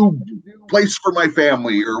new place for my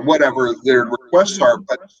family," or whatever their requests are.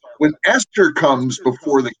 But when Esther comes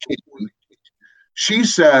before the king, she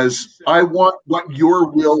says, "I want what your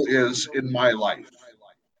will is in my life,"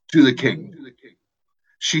 to the king.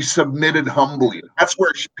 She submitted humbly. That's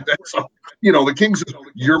where the king says,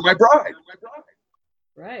 "You're my bride."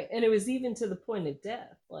 Right. And it was even to the point of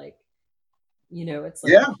death. Like, it's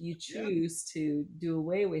like, Yeah. if you choose to do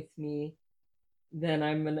away with me, then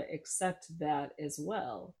I'm going to accept that as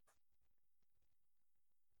well.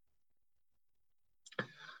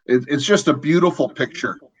 It's just a beautiful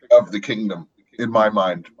picture of the kingdom in my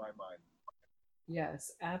mind.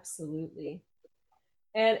 Yes, absolutely.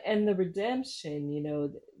 And the redemption,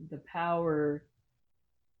 the power,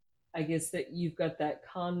 I guess, that you've got that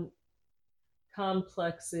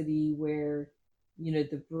complexity where,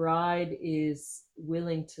 the bride is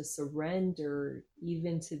willing to surrender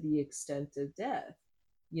even to the extent of death,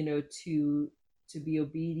 to be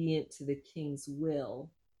obedient to the king's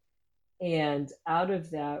will. And out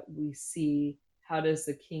of that, we see, how does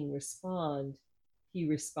the king respond? He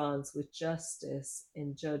responds with justice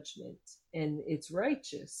and judgment, and it's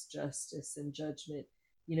righteous justice and judgment.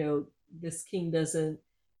 This king doesn't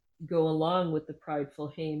go along with the prideful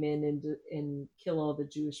Haman and kill all the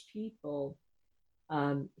Jewish people.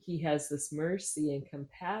 He has this mercy and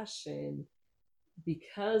compassion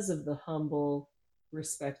because of the humble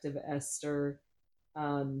respect of Esther.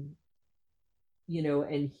 And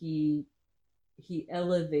he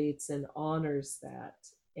elevates and honors that.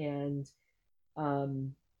 And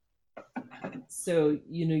so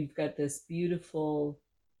you've got this beautiful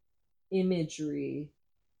imagery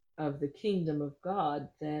of the kingdom of God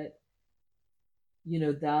that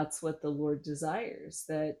that's what the Lord desires,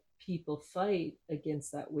 that people fight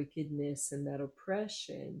against that wickedness and that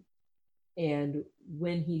oppression. And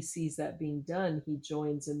when he sees that being done, he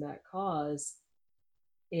joins in that cause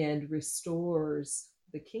and restores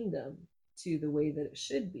the kingdom to the way that it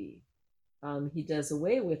should be. He does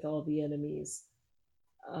away with all the enemies,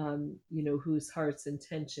 whose hearts'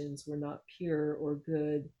 intentions were not pure or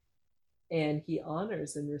good, and he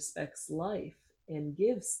honors and respects life and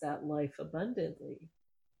gives that life abundantly.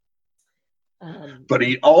 But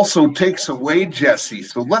he also takes away Jesse.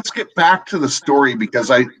 So let's get back to the story, because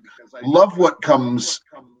I love what comes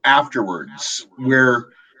afterwards, where,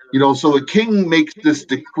 so the king makes this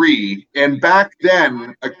decree, and back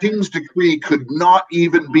then a king's decree it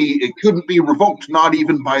couldn't be revoked, not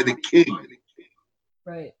even by the king.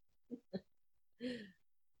 Right.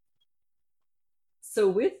 So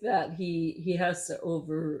with that, he has to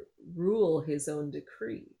overrule his own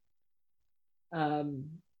decree.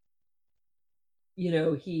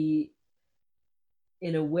 He,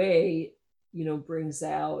 in a way, brings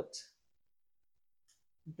out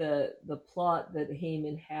the plot that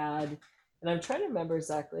Haman had, and I'm trying to remember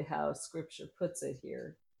exactly how Scripture puts it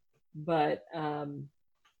here, but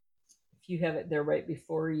if you have it there right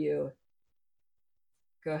before you,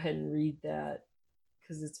 go ahead and read that,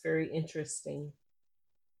 because it's very interesting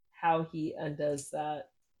how he undoes that.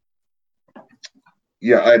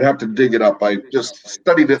 Yeah, I'd have to dig it up. I just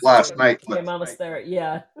studied it last night. Okay, I'm almost there.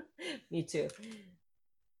 Yeah, me too.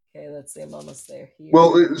 Okay, let's see. I'm almost there. Here.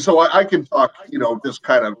 Well, so I can talk, just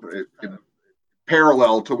kind of in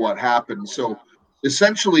parallel to what happened. So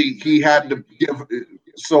essentially, he had to give.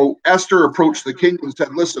 So Esther approached the king and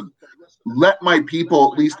said, "Listen, let my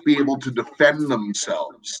people at least be able to defend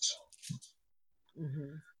themselves."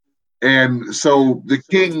 Mm-hmm. And so the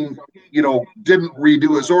king, didn't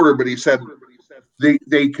redo his order, but he said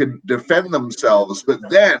they could defend themselves. But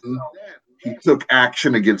then he took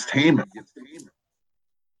action against Haman.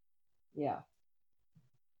 Yeah.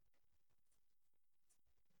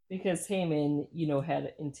 Because Haman,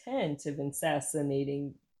 had intent of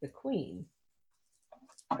assassinating the queen.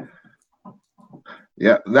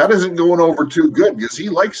 Yeah, that isn't going over too good, because he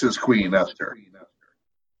likes his queen, Esther.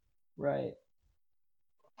 Right.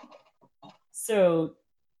 So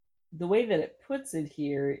the way that it puts it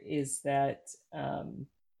here is that,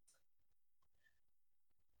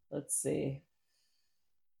 let's see.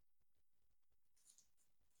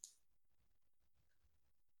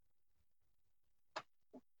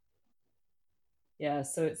 Yeah,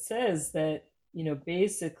 so it says that,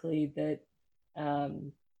 basically that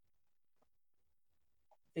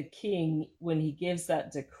the king, when he gives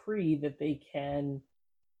that decree that they can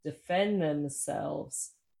defend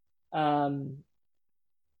themselves,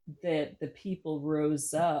 that the people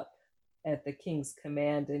rose up at the king's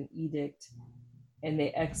command and edict, and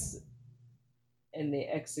they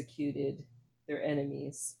executed their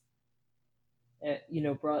enemies,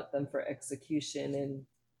 brought them for execution and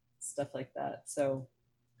stuff like that. So,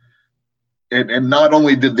 and not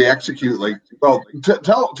only did they execute,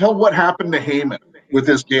 tell what happened to Haman with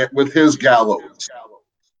his gallows.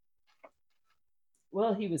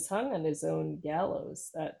 Well, he was hung on his own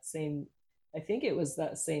gallows I think it was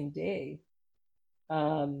that same day.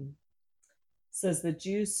 Says the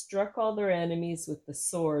Jews struck all their enemies with the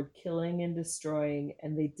sword, killing and destroying,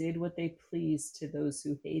 and they did what they pleased to those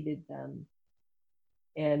who hated them.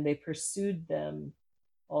 And they pursued them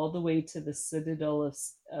all the way to the citadel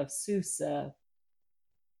of Susa.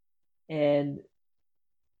 And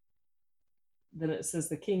then it says,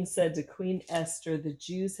 the king said to Queen Esther, the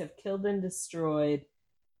Jews have killed and destroyed,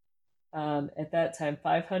 at that time,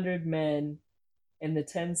 500 men and the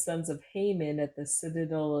 10 sons of Haman at the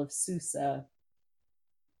citadel of Susa.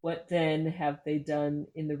 What then have they done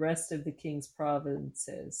in the rest of the king's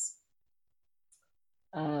provinces?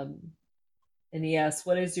 And he asks,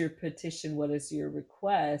 what is your petition? What is your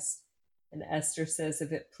request? And Esther says,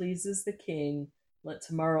 if it pleases the king, let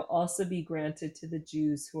tomorrow also be granted to the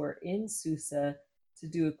Jews who are in Susa to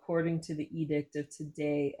do according to the edict of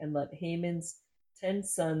today, and let Haman's 10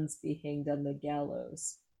 sons be hanged on the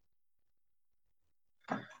gallows.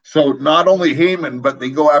 So not only Haman, but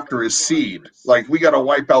they go after his seed. Like, we got to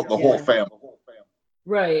wipe out the whole family.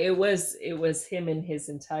 Right. It was him and his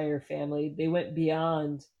entire family. They went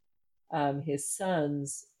beyond his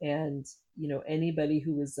sons, and anybody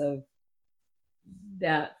who was of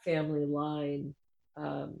that family line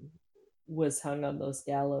was hung on those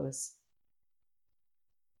gallows.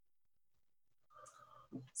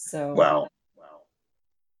 So wow.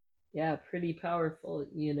 Yeah, pretty powerful,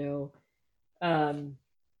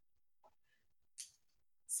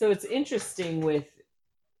 so it's interesting with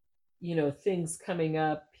things coming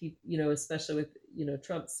up, especially with,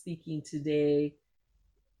 Trump speaking today,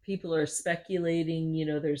 people are speculating,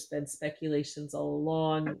 there's been speculations all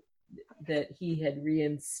along that he had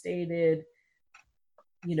reinstated,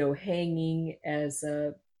 hanging as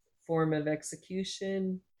a form of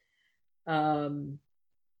execution. Um,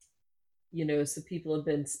 so people have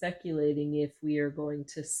been speculating if we are going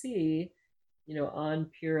to see, on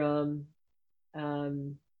Purim,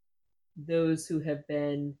 um, those who have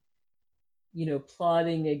been,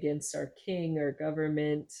 plotting against our king, our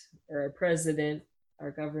government, or our president,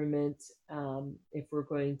 our government, if we're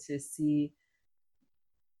going to see,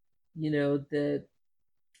 the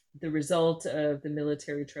result of the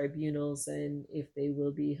military tribunals and if they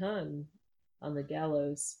will be hung on the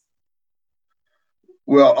gallows.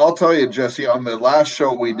 Well, I'll tell you, Jesse, on the last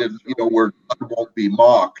show we did, where God won't be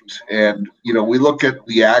mocked. And, we look at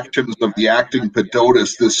the actions of the acting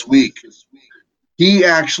Padotis this week. He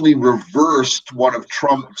actually reversed one of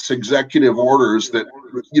Trump's executive orders that,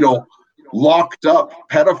 locked up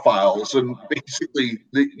pedophiles, and basically,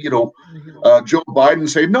 Joe Biden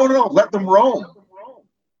said, no, let them roam.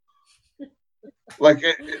 Like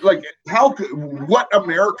how what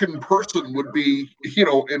American person would be,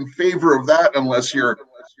 in favor of that unless you're,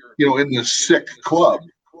 in this sick club?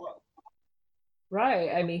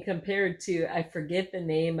 Right. I mean, compared to, I forget the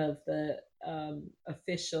name of the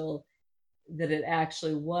official that it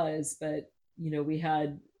actually was, but, we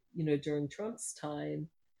had, during Trump's time,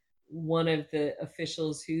 one of the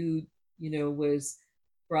officials who, was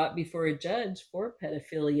brought before a judge for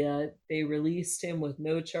pedophilia. They released him with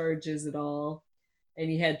no charges at all. And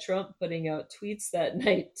you had Trump putting out tweets that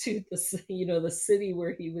night to the city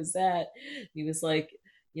where he was at. He was like,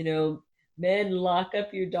 men, lock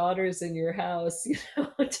up your daughters in your house,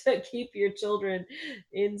 to keep your children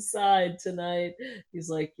inside tonight. He's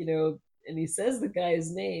like, and he says the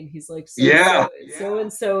guy's name. He's like, so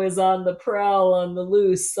and so is on the prowl, on the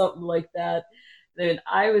loose, something like that. And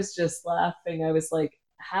I was just laughing. I was like,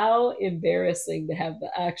 how embarrassing to have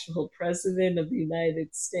the actual president of the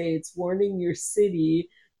United States warning your city,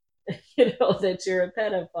 that you're a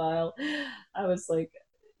pedophile. I was like,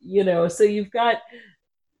 so you've got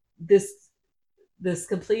this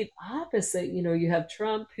complete opposite. You have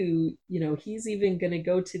Trump who, he's even going to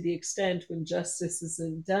go to the extent, when justice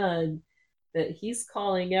isn't done, that he's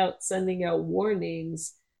calling out, sending out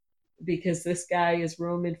warnings because this guy is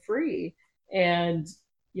roaming free. And,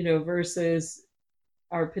 versus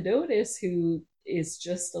our Padotis, who is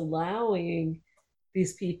just allowing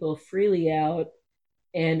these people freely out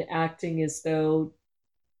and acting as though,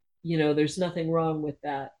 there's nothing wrong with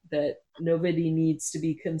that nobody needs to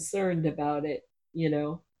be concerned about it.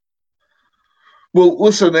 Well,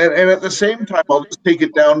 listen, and at the same time, I'll just take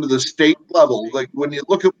it down to the state level. Like when you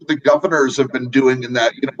look at what the governors have been doing in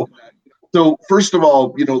that, so first of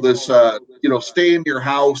all, this, stay in your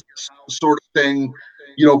house sort of thing,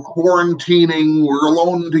 quarantining, we're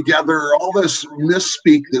alone together, all this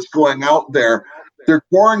misspeak that's going out there. They're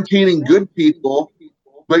quarantining good people,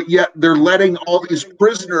 but yet they're letting all these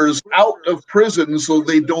prisoners out of prison so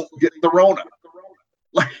they don't get the Rona.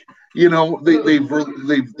 Like,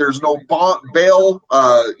 there's no bail,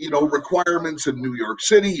 requirements in New York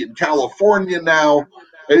City, in California now.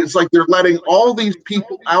 It's like they're letting all these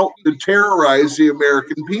people out to terrorize the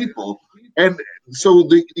American people. And so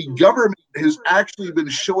the government has actually been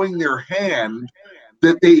showing their hand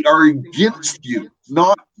that they are against you,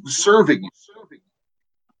 not serving you.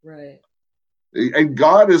 Right. And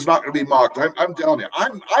God is not going to be mocked. I'm telling you,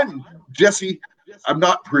 I'm Jesse. I'm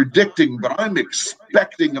not predicting, but I'm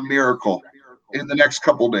expecting a miracle in the next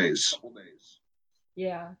couple days.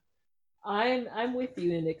 Yeah, I'm with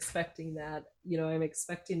you in expecting that. I'm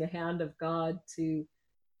expecting the hand of God to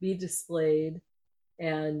be displayed.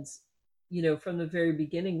 And, from the very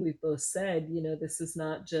beginning, we've both said, this is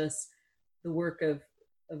not just the work of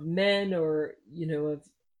men or, of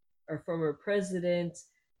our former president.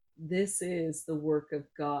 This is the work of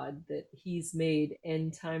God, that he's made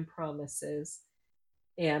end time promises.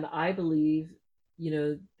 And I believe,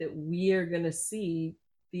 that we are going to see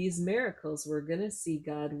these miracles. We're going to see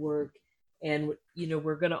God work. And,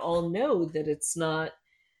 we're going to all know that it's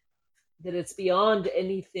beyond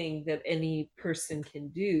anything that any person can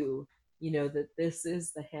do, that this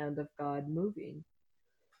is the hand of God moving.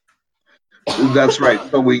 That's right.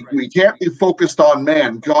 So we can't be focused on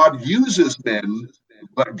man. God uses men,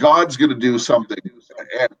 but God's going to do something.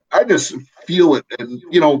 And I just feel it. And,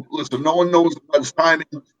 listen, no one knows God's timing.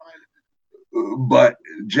 But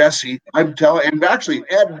Jesse, I'm telling, and actually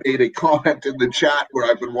Ed made a comment in the chat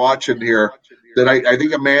where I've been watching here. that I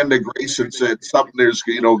think Amanda Grayson said something. There's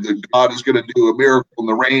that God is going to do a miracle in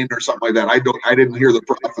the rain or something like that. I didn't hear the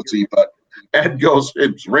prophecy, but Ed goes,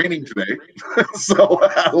 it's raining today, so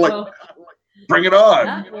well, bring it on.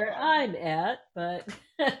 Not where I'm at, but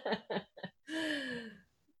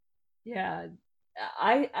yeah,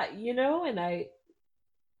 I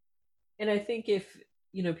and I think if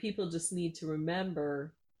people just need to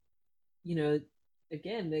remember,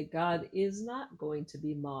 again, that God is not going to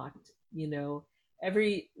be mocked.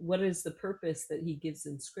 What is the purpose that he gives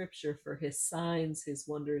in scripture for his signs, his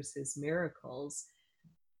wonders, his miracles?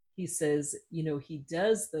 He says, he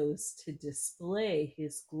does those to display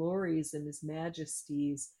his glories and his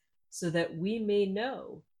majesties so that we may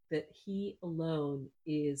know that he alone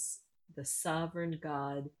is the sovereign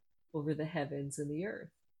God over the heavens and the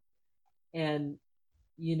earth. And,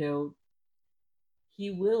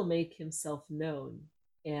 he will make himself known,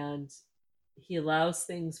 and he allows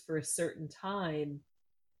things for a certain time,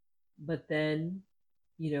 but then,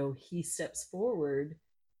 he steps forward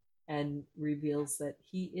and reveals that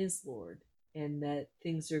he is Lord, and that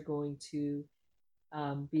things are going to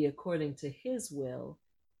be according to his will,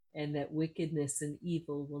 and that wickedness and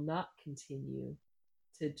evil will not continue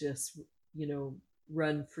to just,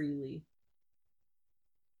 run freely.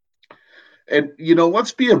 And,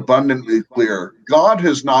 let's be abundantly clear. God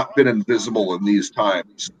has not been invisible in these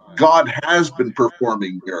times. God has been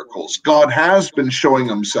performing miracles. God has been showing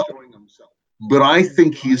himself. But I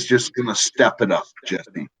think he's just going to step it up,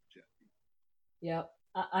 Jesse. Yep.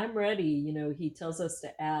 I'm ready. He tells us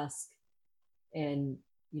to ask. And,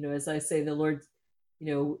 as I say, the Lord,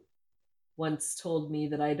 once told me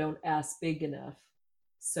that I don't ask big enough.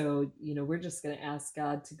 So, we're just going to ask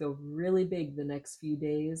God to go really big the next few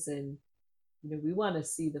days. And, we want to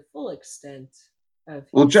see the full extent of.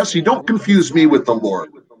 Well, Jesse, don't confuse me with the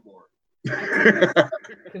Lord.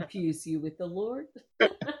 Confuse you with the Lord?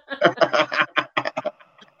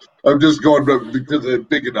 I'm just going to the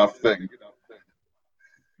big enough thing.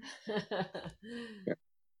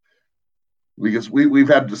 Because we've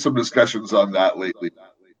had some discussions on that lately.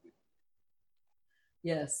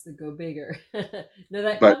 Yes, the go bigger.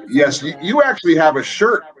 No, but yes, you actually have a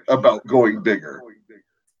shirt about going bigger.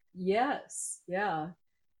 Yes, yeah,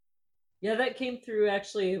 that came through.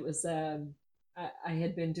 Actually, it was I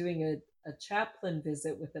had been doing a chaplain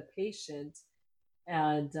visit with a patient,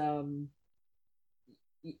 and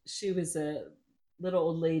she was a little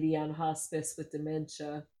old lady on hospice with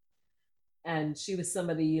dementia, and she was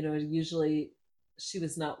somebody, usually she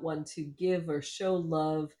was not one to give or show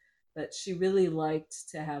love, but she really liked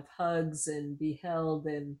to have hugs and be held.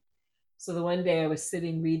 And so the one day I was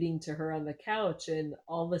sitting reading to her on the couch, and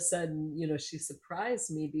all of a sudden, she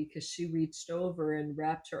surprised me because she reached over and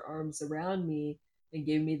wrapped her arms around me and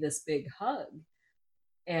gave me this big hug.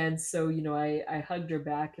 And so, I hugged her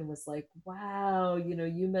back and was like, wow,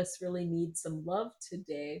 you must really need some love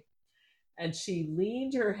today. And she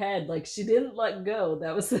leaned her head, like she didn't let go.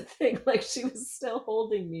 That was the thing. Like she was still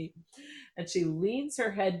holding me. And she leans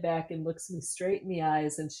her head back and looks me straight in the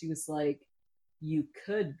eyes. And she was like, you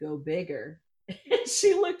could go bigger. And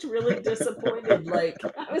she looked really disappointed. Like,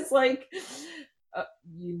 I was like,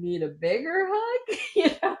 you need a bigger hug?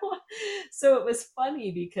 So it was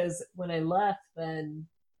funny because when I left, then,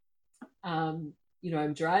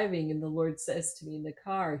 I'm driving and the Lord says to me in the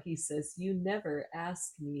car, he says, you never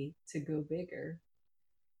asked me to go bigger.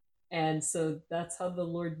 And so that's how the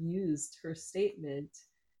Lord used her statement,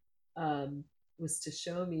 was to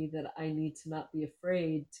show me that I need to not be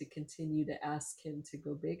afraid to continue to ask him to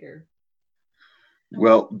go bigger.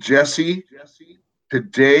 Well, Jesse,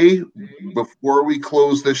 today, before we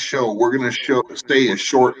close this show, we're going to say a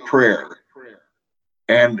short prayer.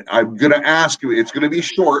 And I'm going to ask you, it's going to be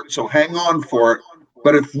short, so hang on for it.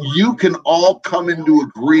 But if you can all come into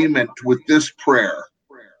agreement with this prayer,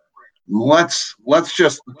 let's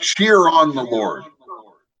just cheer on the Lord.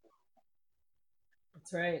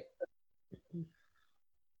 That's right.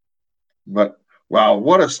 But wow,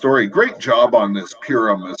 what a story. Great job on this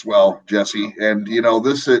Purim as well, Jesse. And he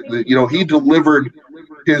delivered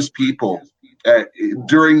his people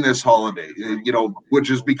during this holiday, which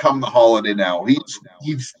has become the holiday now.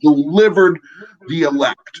 He's delivered the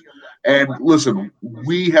elect. And listen,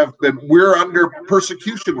 we're under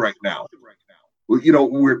persecution right now.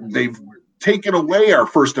 They've taken away our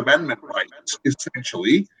First Amendment rights,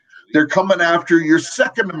 essentially. They're coming after your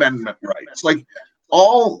Second Amendment rights. Like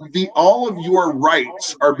all of your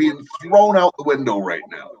rights are being thrown out the window right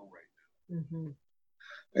now. Mm-hmm.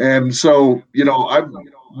 And so, I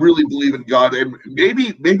really believe in God. And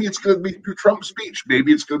maybe it's going to be through Trump's speech.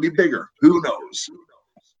 Maybe it's going to be bigger. Who knows?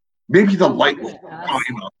 Maybe the light will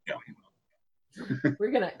shine on him.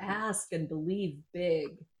 We're going to ask and believe big,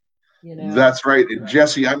 you know. That's right. And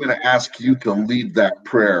Jesse, I'm going to ask you to lead that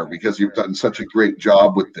prayer because you've done such a great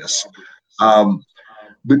job with this.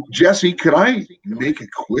 But Jesse, could I make a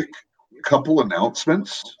quick couple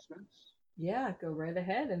announcements? Yeah, go right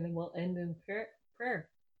ahead and then we'll end in prayer.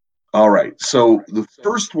 All right. So the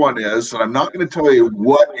first one is, and I'm not going to tell you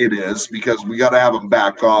what it is because we got to have him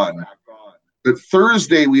back on. But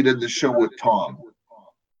Thursday we did the show with Tom.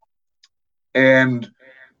 And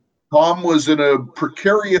Tom was in a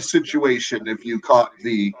precarious situation if you caught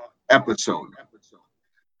the episode.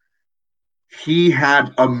 He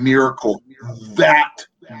had a miracle that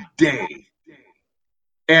day.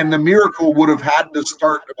 And the miracle would have had to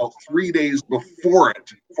start about 3 days before it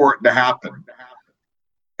for it to happen.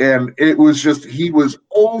 And it was just, he was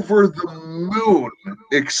over the moon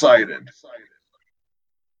excited.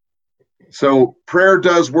 So prayer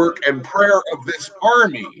does work, and prayer of this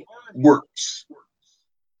army works.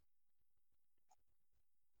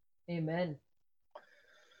 Amen.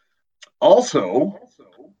 Also,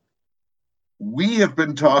 we have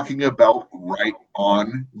been talking about Right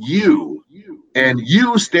On You. And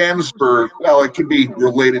U stands for, well, it can be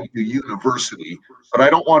related to university, but I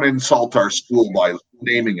don't want to insult our school by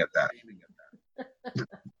naming it that.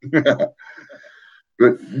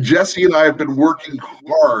 But Jesse and I have been working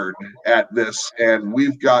hard at this, and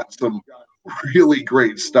we've got some really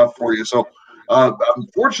great stuff for you. So,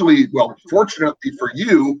 fortunately for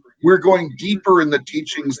you, we're going deeper in the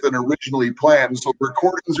teachings than originally planned. So,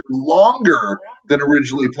 recordings are longer than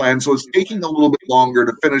originally planned. So, it's taking a little bit longer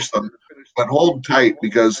to finish them. But hold tight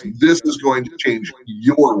because this is going to change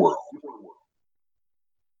your world.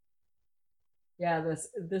 Yeah,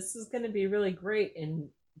 this is going to be really great and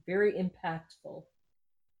very impactful.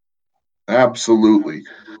 Absolutely.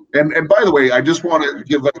 And by the way, I just want to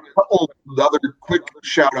give a couple other quick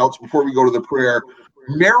shout outs before we go to the prayer.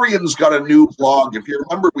 Marion's got a new blog. If you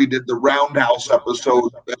remember, we did the Roundhouse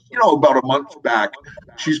episode, about a month back.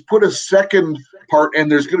 She's put a second part,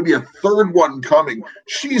 and there's going to be a third one coming.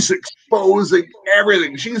 She's exposing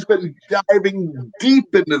everything. She's been diving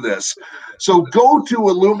deep into this. So go to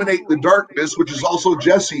Illuminate the Darkness, which is also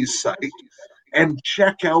Jesse's site, and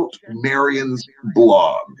check out Marion's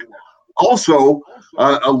blog. Also,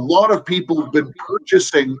 a lot of people have been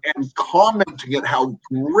purchasing and commenting at how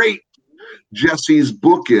great Jesse's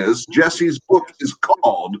book is. Jesse's book is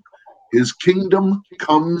called His Kingdom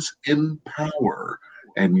Comes in Power.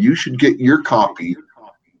 And you should get your copy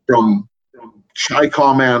from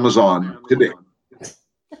Chi-Com Amazon today.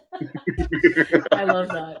 I love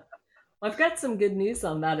that. Well, I've got some good news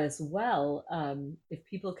on that as well. If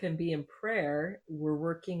people can be in prayer, we're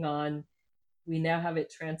working on, we now have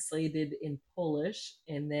it translated in Polish,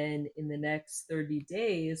 and then in the next 30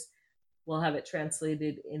 days, we'll have it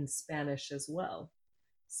translated in Spanish as well.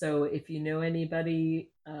 So if you know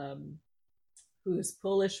anybody who's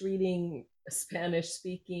Polish reading, Spanish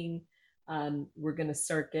speaking, we're going to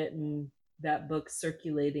start getting that book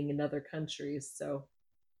circulating in other countries. So,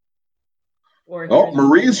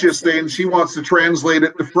 Marie's just saying she wants to translate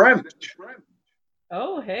it to French.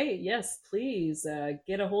 Oh, hey, yes, please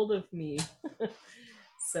get a hold of me.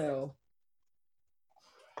 So.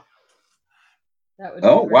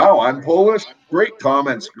 Wow, I'm Polish. Great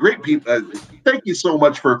comments. Great people. Thank you so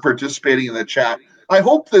much for participating in the chat. I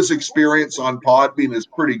hope this experience on Podbean is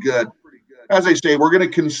pretty good. As I say, we're going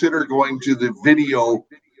to consider going to the video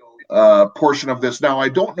portion of this. Now, I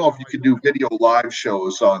don't know if you can do video live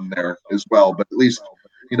shows on there as well, but at least,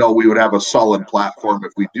 we would have a solid platform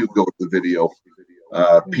if we do go to the video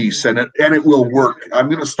piece, and it will work. I'm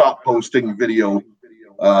going to stop posting video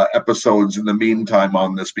episodes in the meantime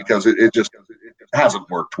on this because it just hasn't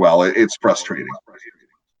worked well. It's frustrating.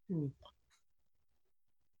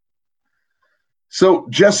 So,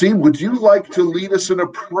 Jesse, would you like to lead us in a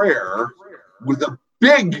prayer with a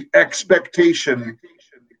big expectation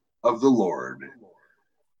of the Lord?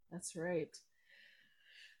 That's right.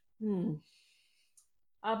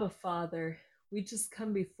 Abba, Father, we just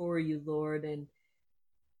come before you, Lord, and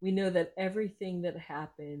we know that everything that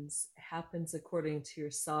happens according to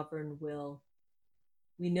your sovereign will.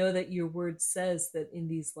 We know that your word says that in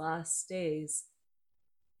these last days,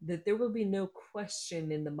 that there will be no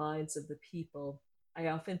question in the minds of the people. I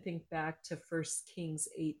often think back to 1 Kings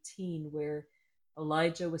 18, where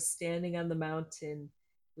Elijah was standing on the mountain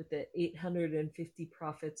with the 850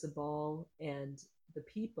 prophets of Baal and the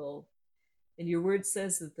people. And your word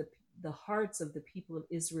says that the hearts of the people of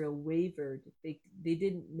Israel wavered. They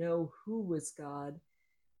didn't know who was God.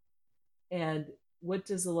 And what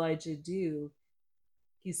does Elijah do?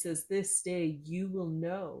 He says, this day you will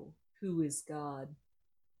know who is God.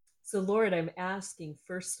 So, Lord, I'm asking,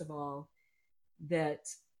 first of all, that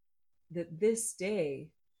this day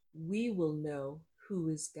we will know who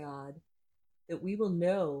is God, that we will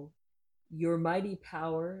know your mighty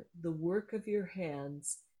power, the work of your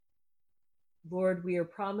hands. Lord, we are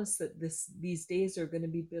promised that these days are going to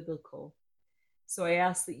be biblical. So I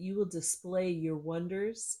ask that you will display your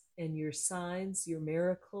wonders and your signs, your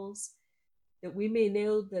miracles, that we may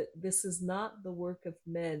know that this is not the work of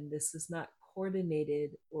men, this is not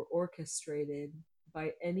coordinated or orchestrated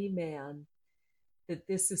by any man, that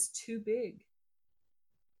this is too big,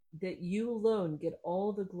 that you alone get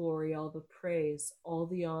all the glory, all the praise, all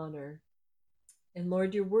the honor. And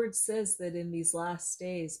Lord, your word says that in these last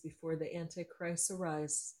days before the Antichrist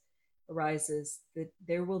arises, that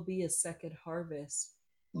there will be a second harvest,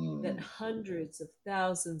 that hundreds of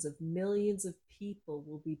thousands of millions of people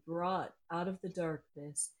will be brought out of the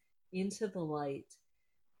darkness into the light,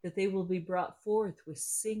 that they will be brought forth with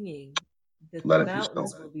singing, that the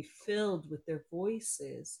mountains will be filled with their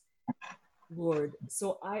voices, Lord.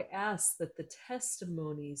 So I ask that the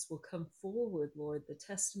testimonies will come forward, Lord, the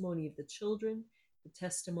testimony of the children, the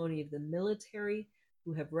testimony of the military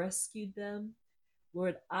who have rescued them.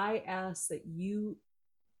 Lord, I ask that you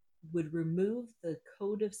would remove the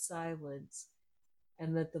code of silence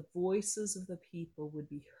and that the voices of the people would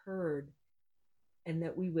be heard, and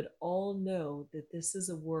that we would all know that this is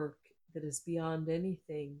a work that is beyond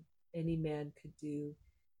anything any man could do,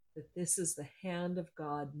 that this is the hand of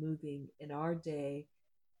God moving in our day,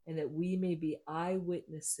 and that we may be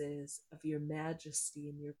eyewitnesses of your majesty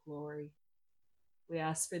and your glory. We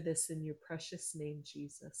ask for this in your precious name,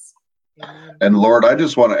 Jesus. Amen. And Lord, I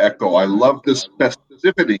just want to echo, I love the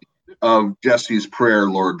specificity of Jesse's prayer,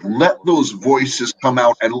 Lord. Let those voices come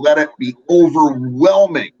out and let it be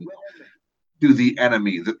overwhelming to the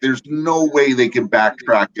enemy, that there's no way they can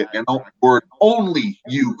backtrack it. And Lord, only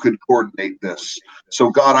you could coordinate this.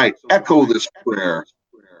 So God, I echo this prayer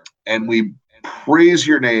and we praise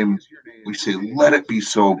your name. We say, let it be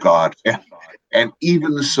so, God. And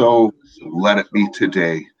even so, let it be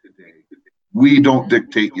today. We don't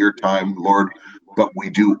dictate your time, Lord, but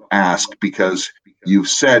we do ask because you've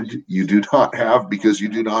said you do not have, because you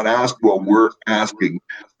do not ask. Well, we're asking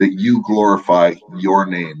that you glorify your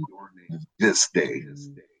name this day.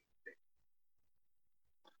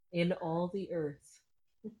 In all the earth.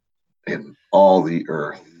 In all the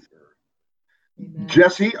earth. Amen.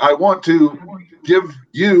 Jesse, I want to give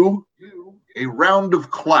you a round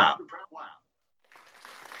of clap.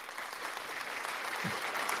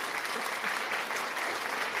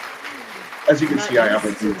 As you can see, I have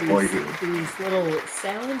a blue toy here. These little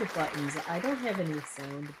sound buttons. I don't have any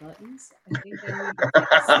sound buttons. I think I need to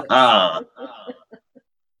fix this.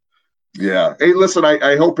 Yeah. Hey, listen,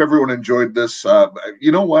 I hope everyone enjoyed this.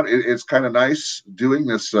 You know what? It's kind of nice doing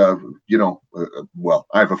this. Well,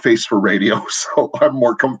 I have a face for radio, so I'm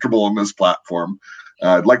more comfortable on this platform.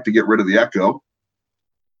 I'd like to get rid of the echo.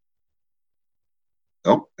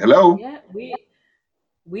 Oh, hello. Yeah,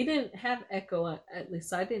 we didn't have echo. At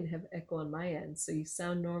least I didn't have echo on my end, so you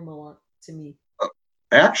sound normal to me.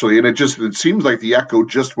 Actually, and it seems like the echo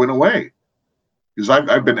just went away because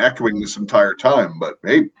I've been echoing this entire time. But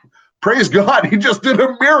hey, praise God, he just did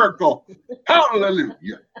a miracle.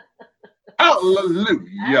 Hallelujah.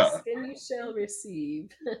 Hallelujah. Ask and you shall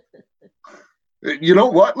receive. You know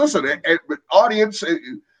what? Listen, audience,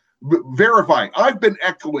 verify. I've been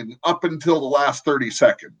echoing up until the last 30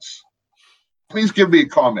 seconds. Please give me a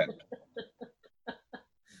comment.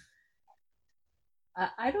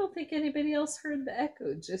 I don't think anybody else heard the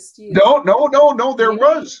echo, just you. No, there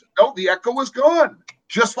was. No, the echo was gone.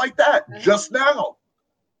 Just like that, just now.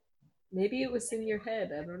 Maybe it was in your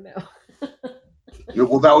head. I don't know.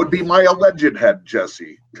 Well, that would be my alleged head,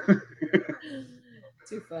 Jesse.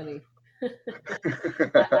 Too funny.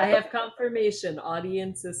 I have confirmation.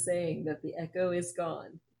 Audience is saying that the echo is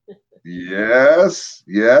gone. Yes.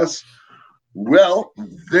 Well,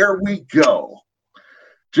 there we go.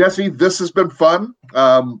 Jesse, this has been fun.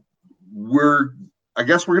 I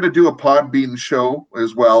guess we're going to do a Podbean show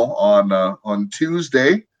as well on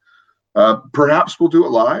Tuesday. Perhaps we'll do it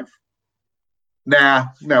live. Nah,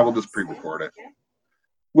 we'll just pre-record it.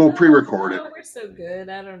 We'll pre-record it. We're so good.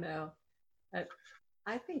 I don't know.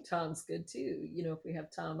 I think Tom's good too. You know, if we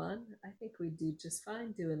have Tom on, I think we do just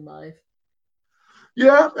fine doing live.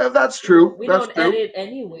 Yeah, that's true. We don't edit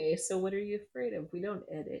anyway, so what are you afraid of? We don't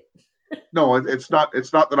edit. No, it's not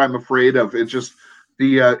that I'm afraid of. It's just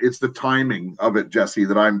it's the timing of it, Jesse,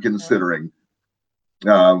 that I'm considering.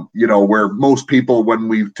 Where most people, when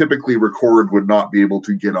we typically record, would not be able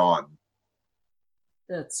to get on.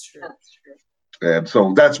 That's true. And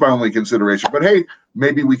so that's my only consideration. But hey,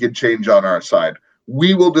 maybe we could change on our side.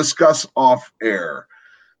 We will discuss off air.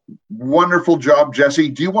 Wonderful job, Jesse.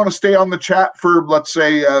 Do you want to stay on the chat for, let's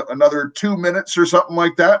say, another 2 minutes or something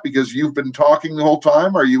like that? Because you've been talking the whole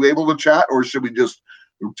time. Are you able to chat, or should we just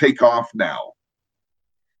take off now?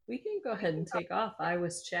 We can go ahead and take off. I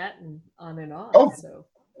was chatting on and off. Oh, so.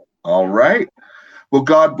 All right. Well,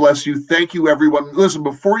 God bless you. Thank you, everyone. Listen,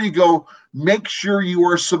 before you go, make sure you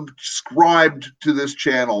are subscribed to this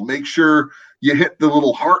channel. Make sure you hit the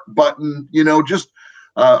little heart button.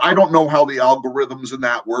 I don't know how the algorithms and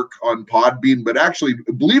that work on Podbean, but actually,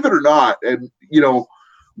 believe it or not, and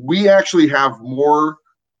we actually have more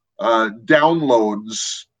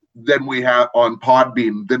downloads than we have on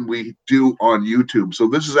Podbean than we do on YouTube. So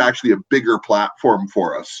this is actually a bigger platform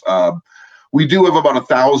for us. We do have about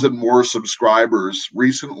 1,000 more subscribers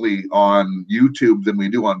recently on YouTube than we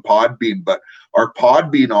do on Podbean, but our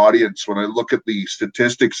Podbean audience, when I look at the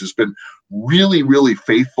statistics, has been really, really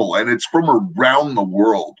faithful, and it's from around the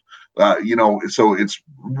world. So it's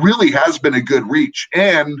really has been a good reach,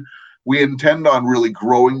 and we intend on really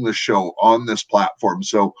growing the show on this platform.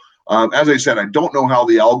 So as I said, I don't know how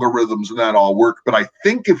the algorithms and that all work, but I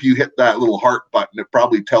think if you hit that little heart button, it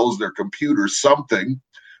probably tells their computer something.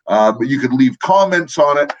 But you can leave comments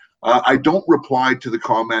on it. I don't reply to the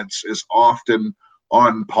comments as often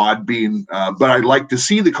on Podbean, but I like to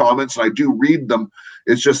see the comments, and I do read them.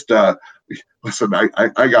 It's just, listen,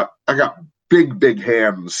 I got big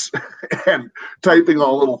hands, and typing on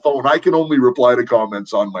a little phone, I can only reply to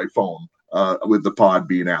comments on my phone with the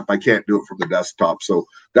Podbean app. I can't do it from the desktop, so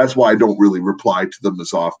that's why I don't really reply to them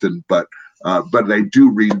as often. But I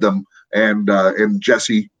do read them. And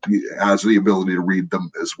Jesse has the ability to read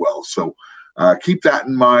them as well. So keep that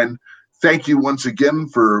in mind. Thank you once again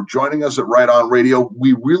for joining us at Right On Radio.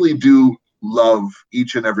 We really do love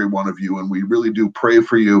each and every one of you, and we really do pray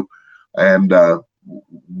for you. And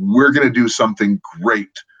we're going to do something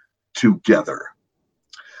great together.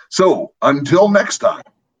 So until next time,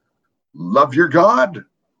 love your God,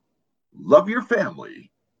 love your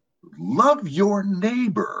family, love your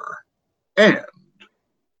neighbor, and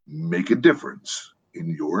make a difference in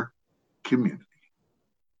your community.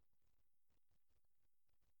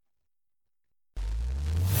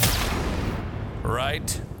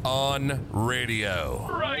 Right On Radio.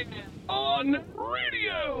 Right On Radio.